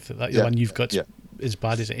picking, if the one you've got as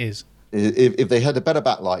bad as it is. If they had a better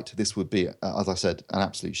backlight, this would be, as I said, an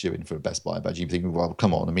absolute shoe-in for a Best Buy badge. You'd think, well,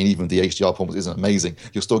 come on. I mean, even the HDR performance isn't amazing.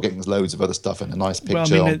 You're still getting loads of other stuff and a nice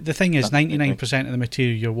picture. Well, I mean, the thing is, 99% of the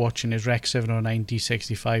material you're watching is Rec 709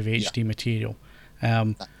 D65 HD material,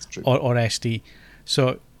 that's true. or SD.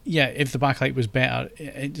 So, yeah, if the backlight was better,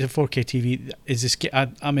 the 4K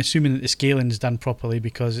TV, I'm assuming that the scaling is done properly,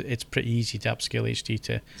 because it's pretty easy to upscale HD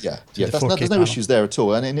to the 4K there's no issues there at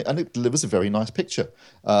all, and it delivers a very nice picture.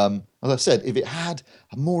 As I said, if it had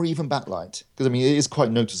a more even backlight, because I mean it is quite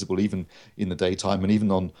noticeable even in the daytime, and even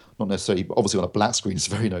on, not necessarily, but obviously on a black screen it's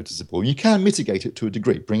very noticeable. You can mitigate it to a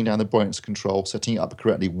degree. Bringing down the brightness control, setting it up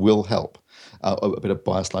correctly will help. A bit of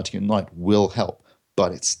bias lighting at night will help.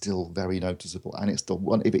 But it's still very noticeable, and it's still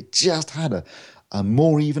one. If it just had a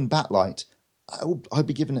more even backlight, I'd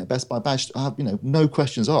be giving it a Best Buy badge. No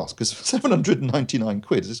questions asked, because 799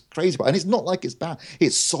 quid is crazy, and it's not like it's bad.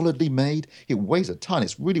 It's solidly made. It weighs a ton.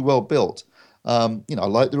 It's really well built. I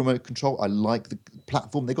like the remote control. I like the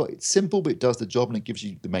platform they got. It's simple, but it does the job, and it gives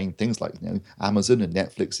you the main things like Amazon and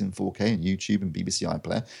Netflix in 4K and YouTube and BBC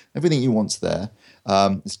iPlayer. Everything you want's there.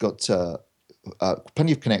 It's got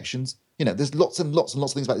plenty of connections. There's lots and lots and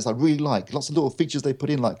lots of things about this I really like. Lots of little features they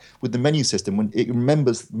put in, like with the menu system, when it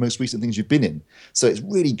remembers the most recent things you've been in. So it's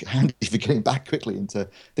really handy for getting back quickly into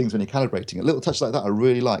things when you're calibrating. A little touch like that I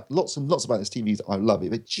really like. Lots and lots about this TV I love.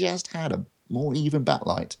 If it just had a more even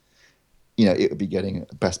backlight, it would be getting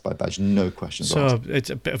a Best Buy badge, no questions asked. So it's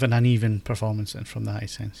a bit of an uneven performance then, from that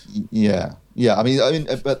sense. Yeah. I mean,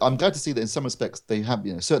 but I'm glad to see that in some respects they have,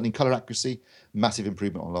 certainly color accuracy, massive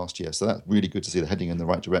improvement on last year. So that's really good to see they're heading in the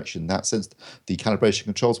right direction. In that sense, the calibration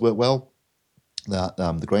controls work well. That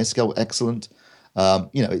the grayscale excellent.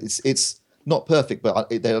 It's not perfect, but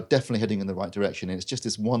they are definitely heading in the right direction. And it's just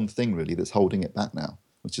this one thing really that's holding it back now,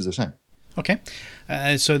 which is a shame. Okay,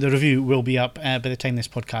 so the review will be up by the time this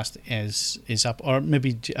podcast is up, or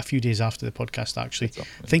maybe a few days after the podcast, actually.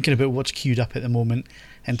 Thinking about what's queued up at the moment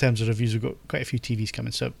in terms of reviews, we've got quite a few TVs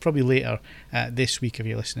coming, so probably later this week if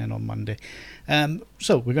you're listening on Monday.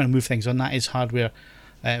 So we're going to move things on. That is hardware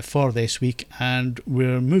for this week, and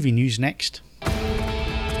we're movie news next.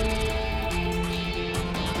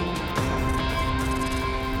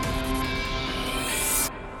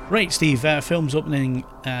 Right, Steve, film's opening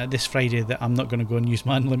this Friday that I'm not going to go and use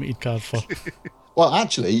my unlimited card for. Well,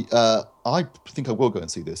 actually, I think I will go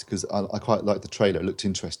and see this, because I quite like the trailer. It looked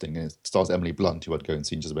interesting, and it stars Emily Blunt, who I'd go and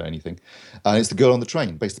see in just about anything. And it's The Girl on the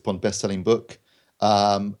Train, based upon a best-selling book,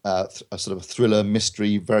 a sort of a thriller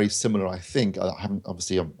mystery, very similar, I think. I haven't only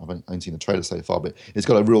seen the trailer so far, but it's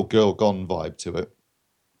got a real Girl Gone vibe to it.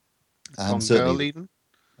 And Girl even?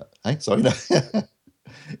 Hey, sorry, no.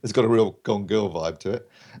 It's got a real Gone Girl vibe to it.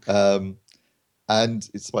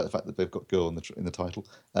 And despite the fact that they've got girl in the title,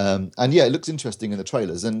 and yeah, it looks interesting in the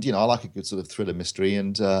trailers. And I like a good sort of thriller mystery,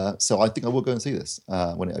 and so I think I will go and see this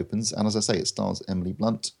when it opens. And as I say, it stars Emily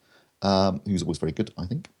Blunt, who's always very good, I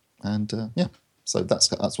think. And yeah, so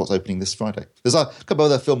that's what's opening this Friday. There's a couple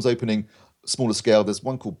of other films opening smaller scale. There's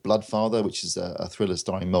one called Bloodfather, which is a thriller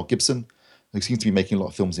starring Mel Gibson, who seems to be making a lot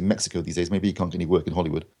of films in Mexico these days. Maybe he can't get any work in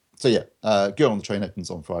Hollywood. So yeah, Girl on the Train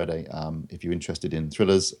opens on Friday. If you're interested in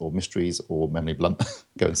thrillers or mysteries or Emily Blunt,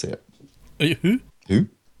 go and see it.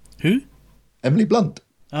 Who? Emily Blunt.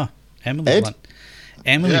 Oh, Emily Blunt.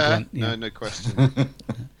 Emily Blunt. Yeah. No question.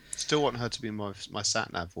 Still want her to be my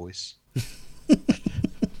sat-nav voice.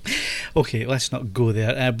 Okay, let's not go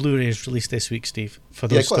there. Blu-ray is released this week, Steve. For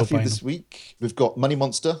those quite still a few buying this week. We've got Money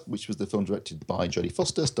Monster, which was the film directed by Jodie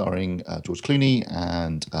Foster, starring George Clooney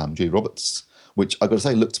and Julie Roberts, which I got to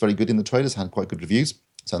say looked very good in the trailers, had quite good reviews.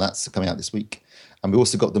 So that's coming out this week. And we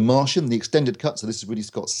also got The Martian, the extended cut. So this is really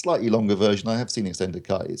got a slightly longer version. I have seen the extended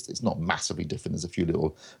cut. It's not massively different. There's a few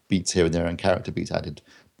little beats here and there and character beats added,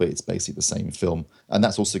 but it's basically the same film. And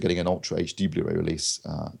that's also getting an Ultra HD Blu-ray release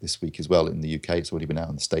this week as well in the UK. It's already been out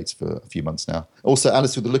in the States for a few months now. Also,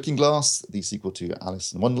 Alice with the Looking Glass, the sequel to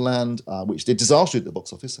Alice in Wonderland, which did disastrously at the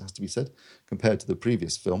box office, has to be said, compared to the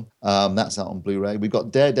previous film. That's out on Blu-ray. We've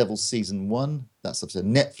got Daredevil Season 1. That's a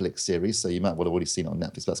Netflix series, so you might well have already seen it on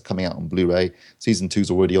Netflix. That's coming out on Blu-ray. Season 2 is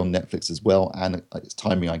already on Netflix as well, and its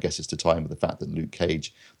timing, I guess, is to time with the fact that Luke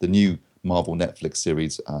Cage, the new Marvel Netflix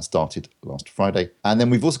series, started last Friday. And then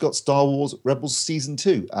we've also got Star Wars Rebels Season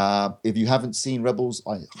 2. If you haven't seen Rebels,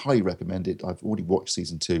 I highly recommend it. I've already watched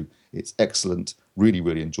Season 2. It's excellent, really,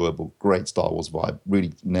 really enjoyable, great Star Wars vibe,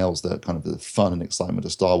 really nails the kind of the fun and excitement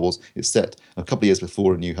of Star Wars. It's set a couple of years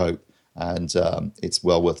before A New Hope, and it's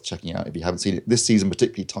well worth checking out if you haven't seen it. This season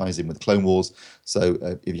particularly ties in with Clone Wars, so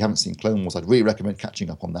if you haven't seen Clone Wars, I'd really recommend catching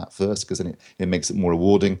up on that first, because then it makes it more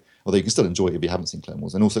rewarding, although you can still enjoy it if you haven't seen Clone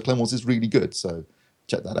Wars. And also Clone Wars is really good, so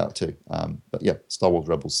check that out too. But yeah, Star Wars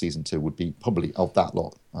Rebels Season 2 would be probably, of that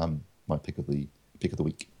lot, my pick of the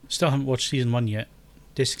week. Still haven't watched Season 1 yet.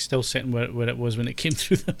 Disc still sitting where it was when it came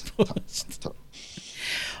through the post.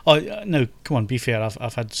 Oh no, come on, be fair.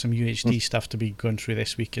 I've had some UHD stuff to be going through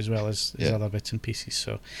this week as well as other bits and pieces.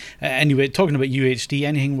 So anyway, talking about UHD,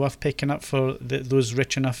 anything worth picking up for those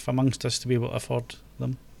rich enough amongst us to be able to afford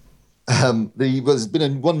them? There's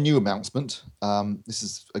been one new announcement. This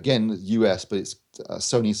is again US, but it's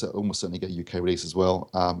Sony, so almost certainly get a UK release as well,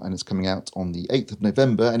 and it's coming out on the 8th of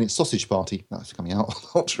November, and it's Sausage Party. That's coming out on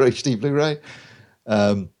Ultra HD Blu-ray.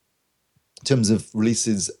 In terms of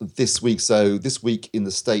releases this week, so this week in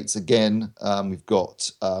the States again, we've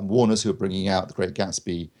got Warner's, who are bringing out The Great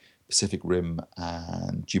Gatsby, Pacific Rim,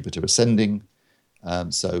 and Jupiter Ascending.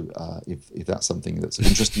 So if that's something that's of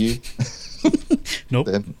interest to you, nope,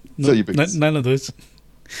 none of those.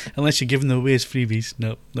 Unless you're giving them away as freebies,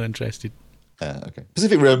 nope, not interested. Okay,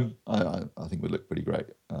 Pacific Rim, I think would look pretty great.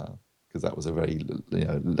 Because that was a very,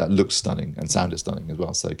 that looks stunning and sounded stunning as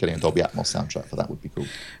well. So getting a Dolby Atmos soundtrack for that would be cool.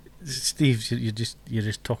 Steve, you're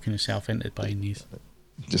just talking yourself into buying these.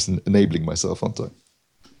 Just enabling myself, aren't I?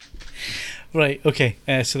 Right, okay.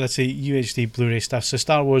 So that's a UHD Blu-ray stuff. So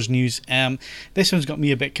Star Wars news. This one's got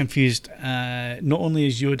me a bit confused. Not only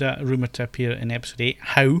is Yoda rumoured to appear in Episode 8,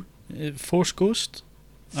 how? Force Ghost?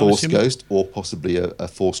 Force Ghost, or possibly a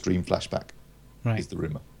Force Dream flashback, right, is the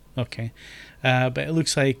rumour. Okay. But it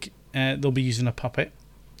looks like they'll be using a puppet.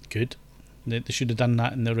 Good. They should have done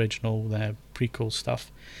that in the original prequel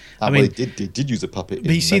stuff. I mean, they did use a puppet.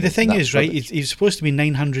 But you see, the thing is, right, he's supposed to be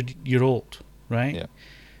 900-year-old, right? Yeah.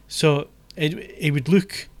 So it would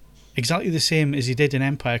look exactly the same as he did in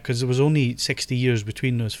Empire, because there was only 60 years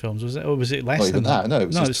between those films. Was it? Or was it less than that? No, it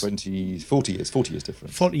was just 40 years. 40 years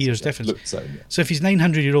difference. 40 years difference. Looked the same, yeah. So if he's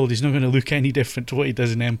 900-year-old, he's not going to look any different to what he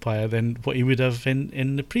does in Empire than what he would have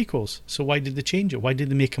in the prequels. So why did they change it? Why did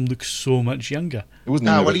they make him look so much younger? It wasn't.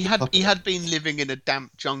 No, well, he had been living in a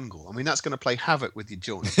damp jungle. I mean, that's going to play havoc with your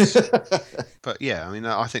joints. But yeah, I mean,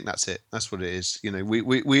 I think that's it. That's what it is.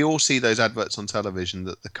 We all see those adverts on television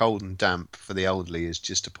that the cold and damp for the elderly is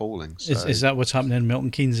just appalling. So. Is that what's happening in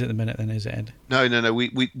Milton Keynes at the minute? Then is it, Ed? No.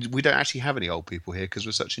 We don't actually have any old people here because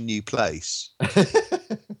we're such a new place.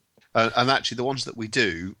 And actually, the ones that we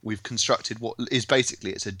do, we've constructed what is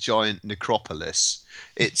basically it's a giant necropolis.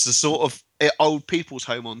 It's a sort of old people's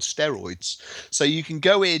home on steroids. So you can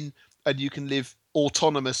go in and you can live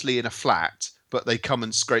autonomously in a flat, but they come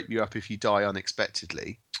and scrape you up if you die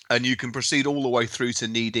unexpectedly. And you can proceed all the way through to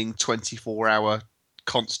needing 24-hour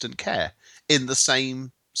constant care in the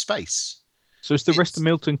same space. So is the rest of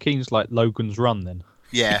Milton Keynes like Logan's Run then?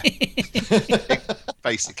 Yeah,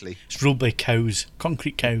 basically. It's ruled by cows,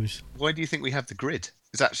 concrete cows. Why do you think we have the grid?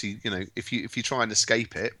 It's actually, if you try and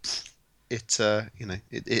escape it, it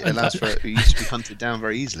allows for you to be hunted down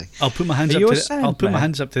very easily. I'll put my hands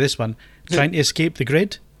up to this one. Trying to escape the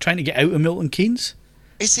grid, trying to get out of Milton Keynes.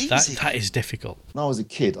 It's easy. That is difficult. When I was a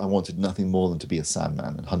kid, I wanted nothing more than to be a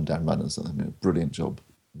Sandman and hunt down runners. I mean, a brilliant job.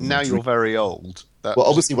 Now you're very old. Well,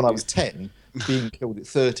 obviously, when I was 10, being killed at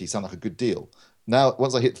 30 sounded like a good deal. Now,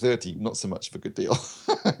 once I hit 30, not so much of a good deal.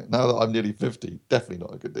 Now that I'm nearly 50, definitely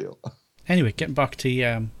not a good deal. Anyway, getting back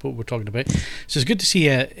to what we're talking about. So it's good to see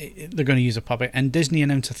they're going to use a puppet. And Disney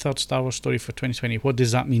announced a third Star Wars story for 2020. What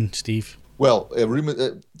does that mean, Steve? Well,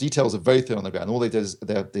 details are very thin on the ground. All they did is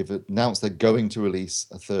they've announced they're going to release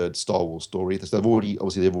a third Star Wars story. So they've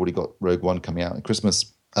already got Rogue One coming out at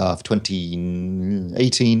Christmas for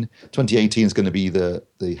 2018. 2018 is going to be the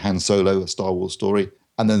Han Solo, a Star Wars story.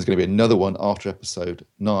 And then there's going to be another one after Episode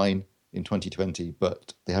 9 in 2020,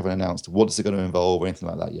 but they haven't announced what is it going to involve or anything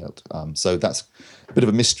like that yet. So that's a bit of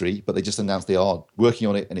a mystery, but they just announced they are working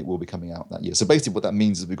on it and it will be coming out that year. So basically what that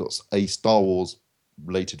means is we've got a Star Wars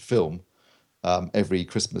related film every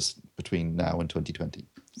Christmas between now and 2020.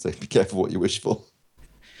 So be careful what you wish for.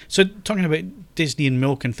 So talking about Disney and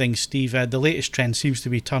milk and things, Steve, the latest trend seems to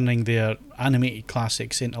be turning their animated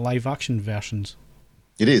classics into live action versions.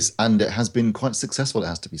 It is, and it has been quite successful, it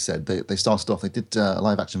has to be said. They started off, they did a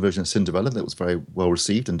live-action version of Cinderella that was very well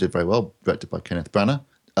received and did very well, directed by Kenneth Branagh.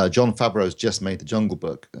 Jon Favreau's just made The Jungle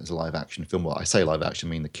Book as a live-action film. Well, I say live-action,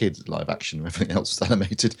 I mean the kids live-action, everything else was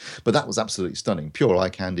animated. But that was absolutely stunning, pure eye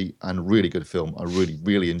candy, and really good film. I really,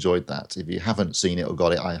 really enjoyed that. If you haven't seen it or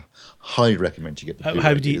got it, I highly recommend you get the Blu-ray.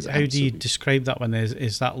 How do you describe that one?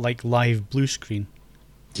 Is that like live blue screen?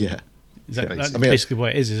 Yeah. That's basically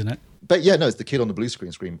what it is, isn't it? But yeah, no, it's the kid on the blue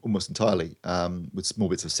screen almost entirely, with small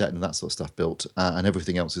bits of set and that sort of stuff built, and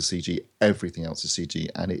everything else is CG. Everything else is CG,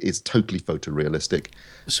 and it is totally photorealistic.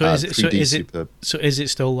 So is it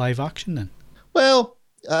still live action then? Well,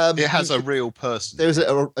 it has a real person. There is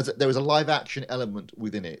a live action element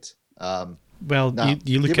within it. Well, now,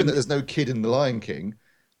 you look given at that there's no kid in The Lion King,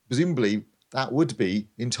 presumably that would be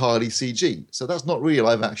entirely CG. So that's not really a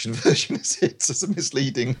live action version, is it? It's just a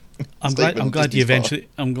misleading. I'm glad you eventually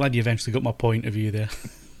got my point of view there.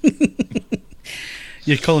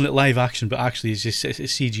 You're calling it live action, but actually it's just a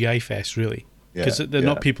CGI fest, really, because they're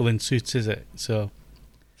not people in suits, is it? So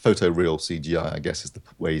photoreal CGI, I guess, is the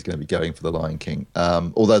way he's going to be going for The Lion King.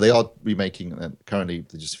 Although they are remaking, currently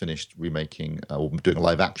they just finished remaking or doing a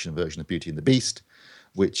live action version of Beauty and the Beast,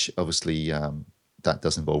 which obviously. That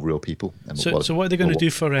does involve real people. So what are they going to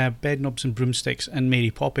do for Bedknobs and Broomsticks and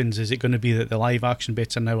Mary Poppins? Is it going to be that the live action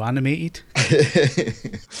bits are now animated?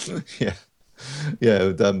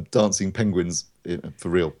 Yeah, dancing penguins for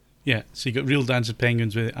real. Yeah, so you got real dancing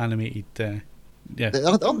penguins with animated.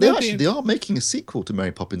 They are making a sequel to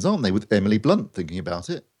Mary Poppins, aren't they? With Emily Blunt thinking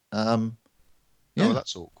about it. Yeah. Oh,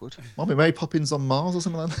 that's awkward. Might be Mary Poppins on Mars or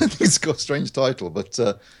something like that. It's got a strange title, but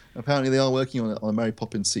apparently they are working on a Mary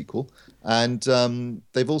Poppins sequel. And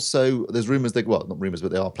they've also, there's rumours, not rumours,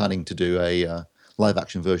 but they are planning to do a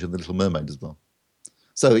live-action version of The Little Mermaid as well.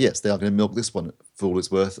 So, yes, they are going to milk this one for all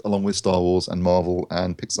it's worth, along with Star Wars and Marvel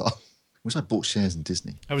and Pixar. I wish I bought shares in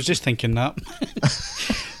Disney. I was just thinking that.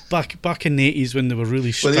 Back in the 80s when they were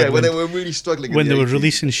really struggling. Well, yeah, when they were really struggling. When they were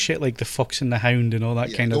releasing shit like The Fox and the Hound and all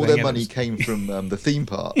that kind of thing. All their money came from the theme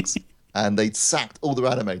parks. And they'd sacked all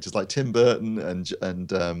their animators like Tim Burton and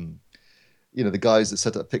the guys that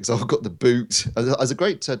set up Pixar got the boot. There's a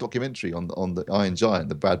great documentary on the Iron Giant,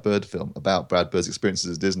 the Brad Bird film, about Brad Bird's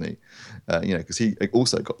experiences at Disney. Because he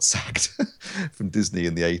also got sacked from Disney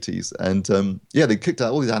in the 80s. And they kicked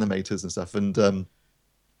out all these animators and stuff. And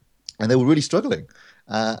they were really struggling.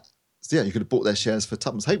 So you could have bought their shares for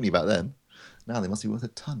tons halfpenny back then. Now they must be worth a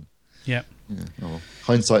ton. Yeah. Oh,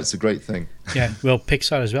 hindsight's a great thing. Yeah. Well,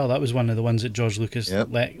 Pixar as well. That was one of the ones that George Lucas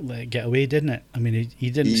let get away, didn't it? I mean, he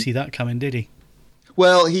didn't see that coming, did he?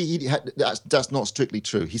 Well, that's not strictly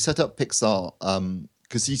true. He set up Pixar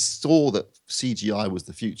because he saw that CGI was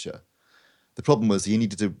the future. The problem was he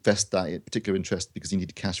needed to vest that particular interest because he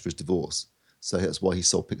needed cash for his divorce. So that's why he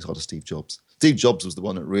sold Pixar to Steve Jobs. Steve Jobs was the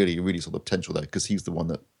one that really, really saw the potential there because he's the one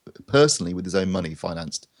that personally, with his own money,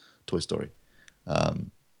 financed Toy Story. I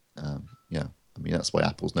mean, that's why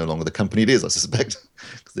Apple's no longer the company it is, I suspect,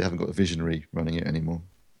 because they haven't got a visionary running it anymore.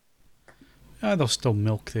 They'll still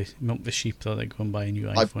milk the sheep, though. They go and buy a new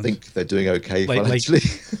iPhone. I think they're doing okay financially.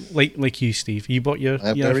 Like you, Steve. You bought your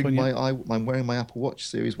iPhone? I'm wearing my Apple Watch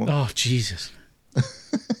Series 1. Oh, Jesus.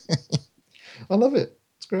 I love it.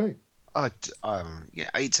 It's great. Yeah,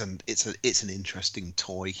 it's an interesting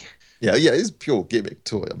toy. Yeah, it's pure gimmick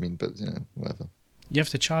toy. I mean, but whatever. You have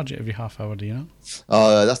to charge it every half hour, do you know?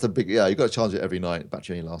 That's the big. Yeah, you got to charge it every night.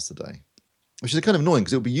 Battery only lasts a day, which is kind of annoying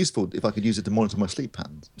because it would be useful if I could use it to monitor my sleep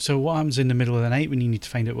patterns. So what happens in the middle of the night when you need to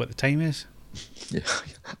find out what the time is? Yeah,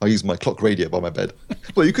 I use my clock radio by my bed.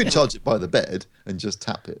 Well, you could charge it by the bed and just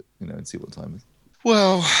tap it, and see what time it is.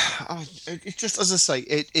 Well, it just, as I say,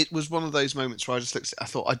 it was one of those moments where I just looked at it, I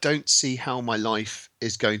thought, I don't see how my life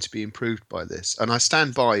is going to be improved by this. And I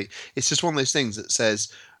stand by, it's just one of those things that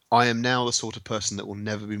says, I am now the sort of person that will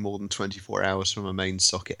never be more than 24 hours from a main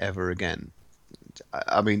socket ever again.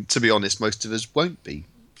 I mean, to be honest, most of us won't be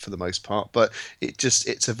for the most part, but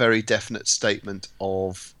it's a very definite statement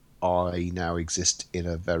of, I now exist in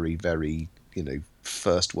a very, very,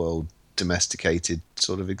 first world domesticated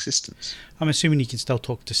sort of existence. I'm assuming you can still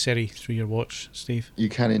talk to Siri through your watch, Steve. You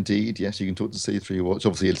can indeed, yes. You can talk to Siri through your watch.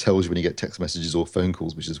 Obviously, it tells you when you get text messages or phone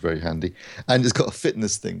calls, which is very handy. And it's got a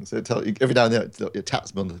fitness thing, so every now and then it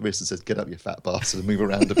taps me on the wrist and says, "Get up, you fat bastard," and move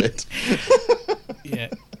around a bit. Yeah,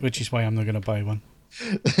 which is why I'm not going to buy one.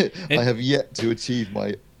 I have yet to achieve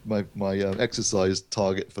my exercise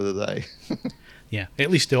target for the day. Yeah,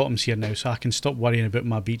 at least the autumn's here now, so I can stop worrying about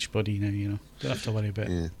my beach body now, Don't have to worry about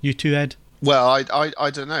it. You too, Ed? Well, I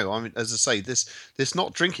don't know. I mean, as I say, this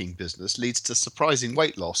not drinking business leads to surprising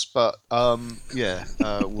weight loss. But I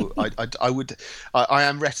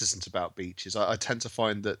am reticent about beaches. I tend to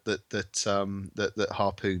find that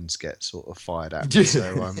harpoons get sort of fired at me.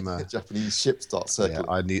 So I'm Japanese ships start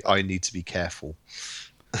circling. Yeah, I need to be careful.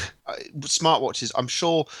 Smartwatches. I'm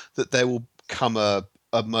sure that there will come a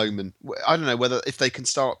moment, I don't know whether if they can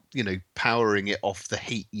start powering it off the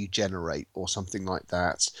heat you generate or something like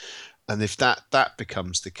that, and if that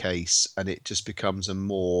becomes the case and it just becomes a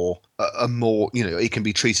more it can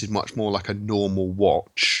be treated much more like a normal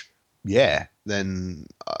watch, then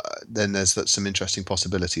there's some interesting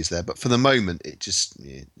possibilities there. But for the moment, it's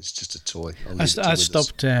just a toy. I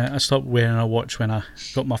stopped wearing a watch when I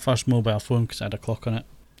got my first mobile phone because I had a clock on it,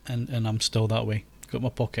 and I'm still that way. Got my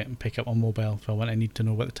pocket and pick up my mobile if I need to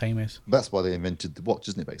know what the time is. That's why they invented the watch,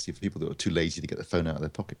 isn't it? Basically, for people that were too lazy to get their phone out of their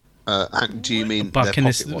pocket. Do you mean their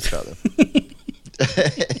pocket watch out there?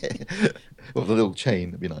 Well, the little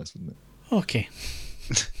chain would be nice, wouldn't it? Okay.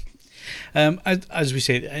 As we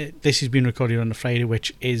say, this has been recorded on a Friday,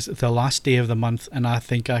 which is the last day of the month, and I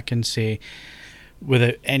think I can say,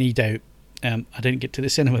 without any doubt, I didn't get to the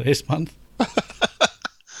cinema this month.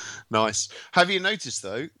 Nice. Have you noticed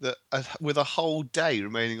though that with a whole day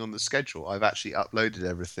remaining on the schedule, I've actually uploaded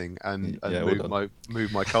everything and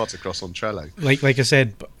moved my cards across on Trello. Like I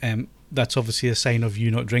said, that's obviously a sign of you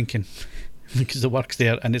not drinking because the work's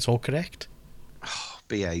there and it's all correct. Oh,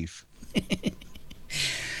 behave.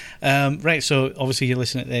 Right, so obviously you're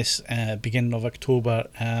listening to this beginning of October.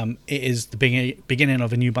 It is the beginning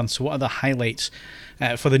of a new month. So what are the highlights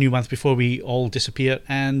for the new month before we all disappear?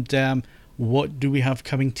 And what do we have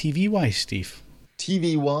coming TV-wise, Steve?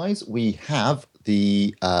 TV-wise, we have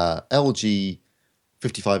the LG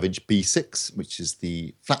 55-inch B6, which is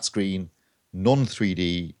the flat-screen,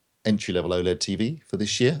 non-3D entry-level OLED TV for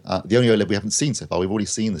this year. The only OLED we haven't seen so far. We've already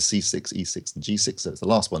seen the C6, E6, and G6, so it's the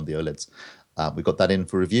last one of the OLEDs. We've got that in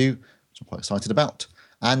for review, which I'm quite excited about.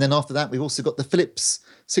 And then after that, we've also got the Philips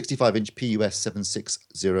 65-inch PUS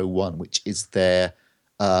 7601, which is their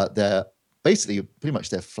basically pretty much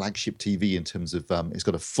their flagship TV in terms of it's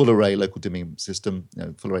got a full array local dimming system,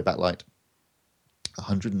 full array backlight,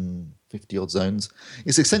 150 odd zones.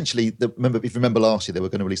 It's essentially if you remember last year they were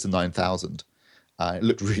going to release the 9000. It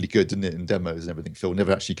looked really good, didn't it, in demos and everything. Phil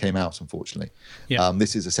never actually came out, unfortunately. Yeah.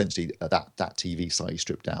 This is essentially that TV slightly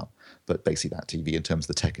stripped out, but basically that TV in terms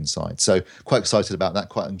of the tech inside. So quite excited about that.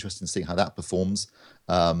 Quite interested in seeing how that performs.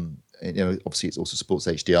 Obviously it also supports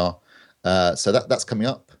HDR, so that's coming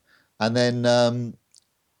up. And then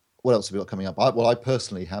what else have we got coming up? I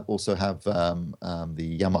personally have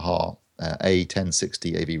the Yamaha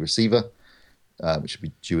A1060 AV receiver, which will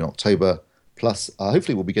be due in October. Plus,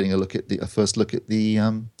 hopefully, we'll be getting a first look at the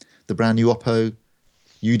brand new Oppo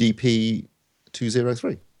UDP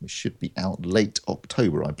 203, which should be out late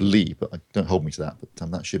October, I believe. But don't hold me to that.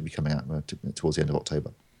 But that should be coming out towards the end of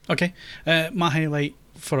October. Okay. My highlight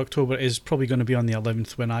for October is probably going to be on the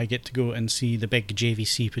 11th when I get to go and see the big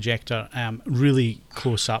JVC projector, really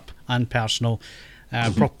close up and personal,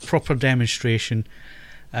 proper demonstration.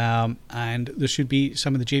 And there should be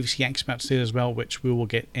some of the JVC experts there as well, which we will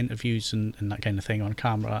get interviews and that kind of thing on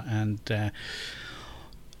camera, and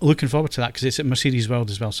looking forward to that because it's at Mercedes World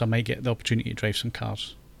as well, so I might get the opportunity to drive some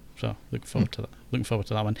cars. So looking forward to that. Looking forward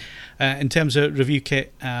to that one. In terms of review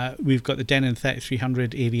kit, we've got the Denon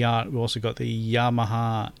 3300 AVR. We've also got the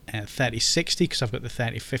Yamaha 3060 because I've got the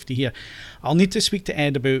 3050 here. I'll need to speak to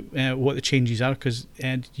Ed about what the changes are, because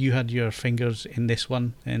Ed, you had your fingers in this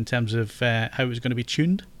one in terms of how it was going to be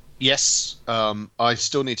tuned. Yes, I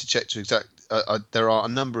still need to check to exact. There are a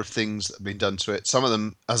number of things that have been done to it. Some of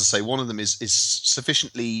them, as I say, one of them is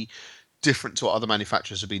sufficiently different to what other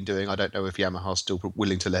manufacturers have been doing. I don't know if Yamaha's still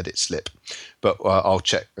willing to let it slip, but I'll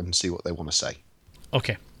check and see what they want to say.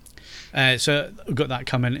 Okay. So we've got that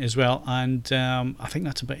coming as well, and I think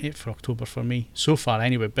that's about it for October for me so far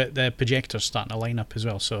anyway, but the projector's starting to line up as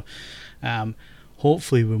well, so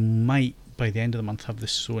hopefully we might by the end of the month have the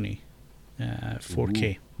Sony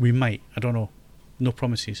 4K. Ooh. We might, I don't know, no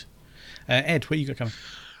promises. Ed, what you got coming?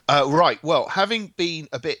 Right, well, having been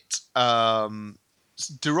a bit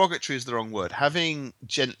derogatory is the wrong word, having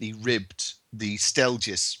gently ribbed the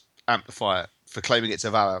Stelgis amplifier for claiming it's a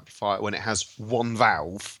valve amplifier when it has one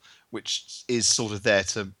valve, which is sort of there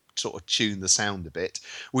to sort of tune the sound a bit,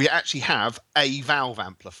 we actually have a valve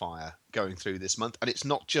amplifier going through this month, and it's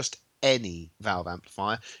not just any valve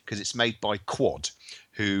amplifier, because it's made by Quad,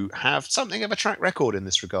 who have something of a track record in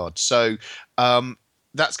this regard. So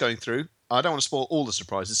that's going through. I don't want to spoil all the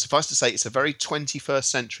surprises. Suffice to say, it's a very 21st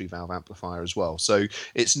century valve amplifier as well. So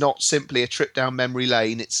it's not simply a trip down memory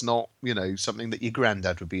lane. It's not, something that your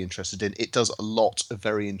granddad would be interested in. It does a lot of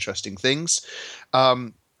very interesting things.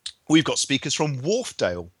 We've got speakers from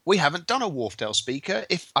Wharfedale. We haven't done a Wharfedale speaker.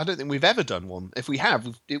 I don't think we've ever done one. If we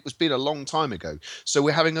have, it was been a long time ago. So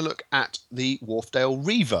we're having a look at the Wharfedale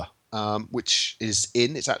Riva, which is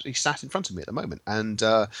it's actually sat in front of me at the moment, and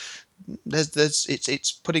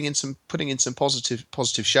it's putting in some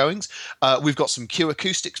positive showings. We've got some Q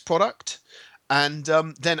Acoustics product, and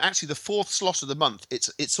then actually the fourth slot of the month,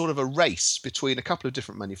 it's sort of a race between a couple of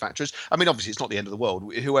different manufacturers. I mean, obviously it's not the end of the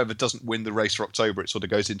world. Whoever doesn't win the race for October, it sort of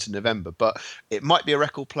goes into November. But it might be a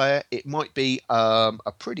record player, it might be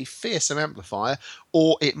a pretty fearsome amplifier,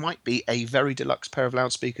 or it might be a very deluxe pair of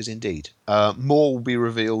loudspeakers indeed. More will be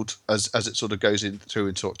revealed as it sort of goes through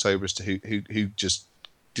into October as to who just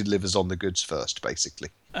delivers on the goods first,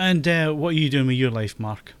 basically. And what are you doing with your life,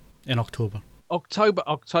 Mark, in October?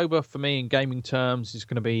 October for me in gaming terms is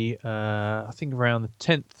going to be, I think around the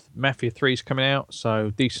 10th, Mafia 3 is coming out, so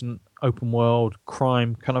decent open world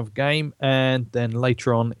crime kind of game, and then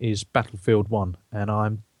later on is Battlefield 1, and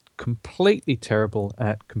I'm completely terrible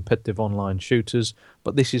at competitive online shooters,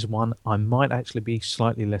 but this is one I might actually be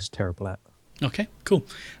slightly less terrible at. Okay, cool.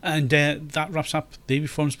 And that wraps up the AV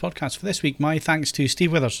Forums podcast for this week. My thanks to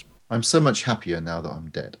Steve Withers. I'm so much happier now that I'm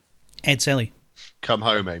dead. Ed Selly. Come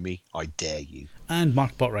home, Amy. I dare you. And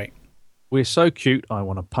Mark Botwright. We're so cute, I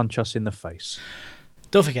want to punch us in the face.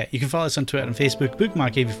 Don't forget, you can follow us on Twitter and Facebook,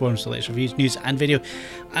 bookmark AV Forums for latest reviews, news and video,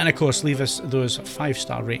 and of course leave us those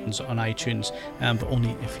 5-star ratings on iTunes, but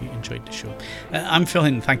only if you enjoyed the show. I'm Phil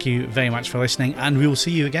Hinton, thank you very much for listening, and we will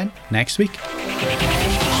see you again next week.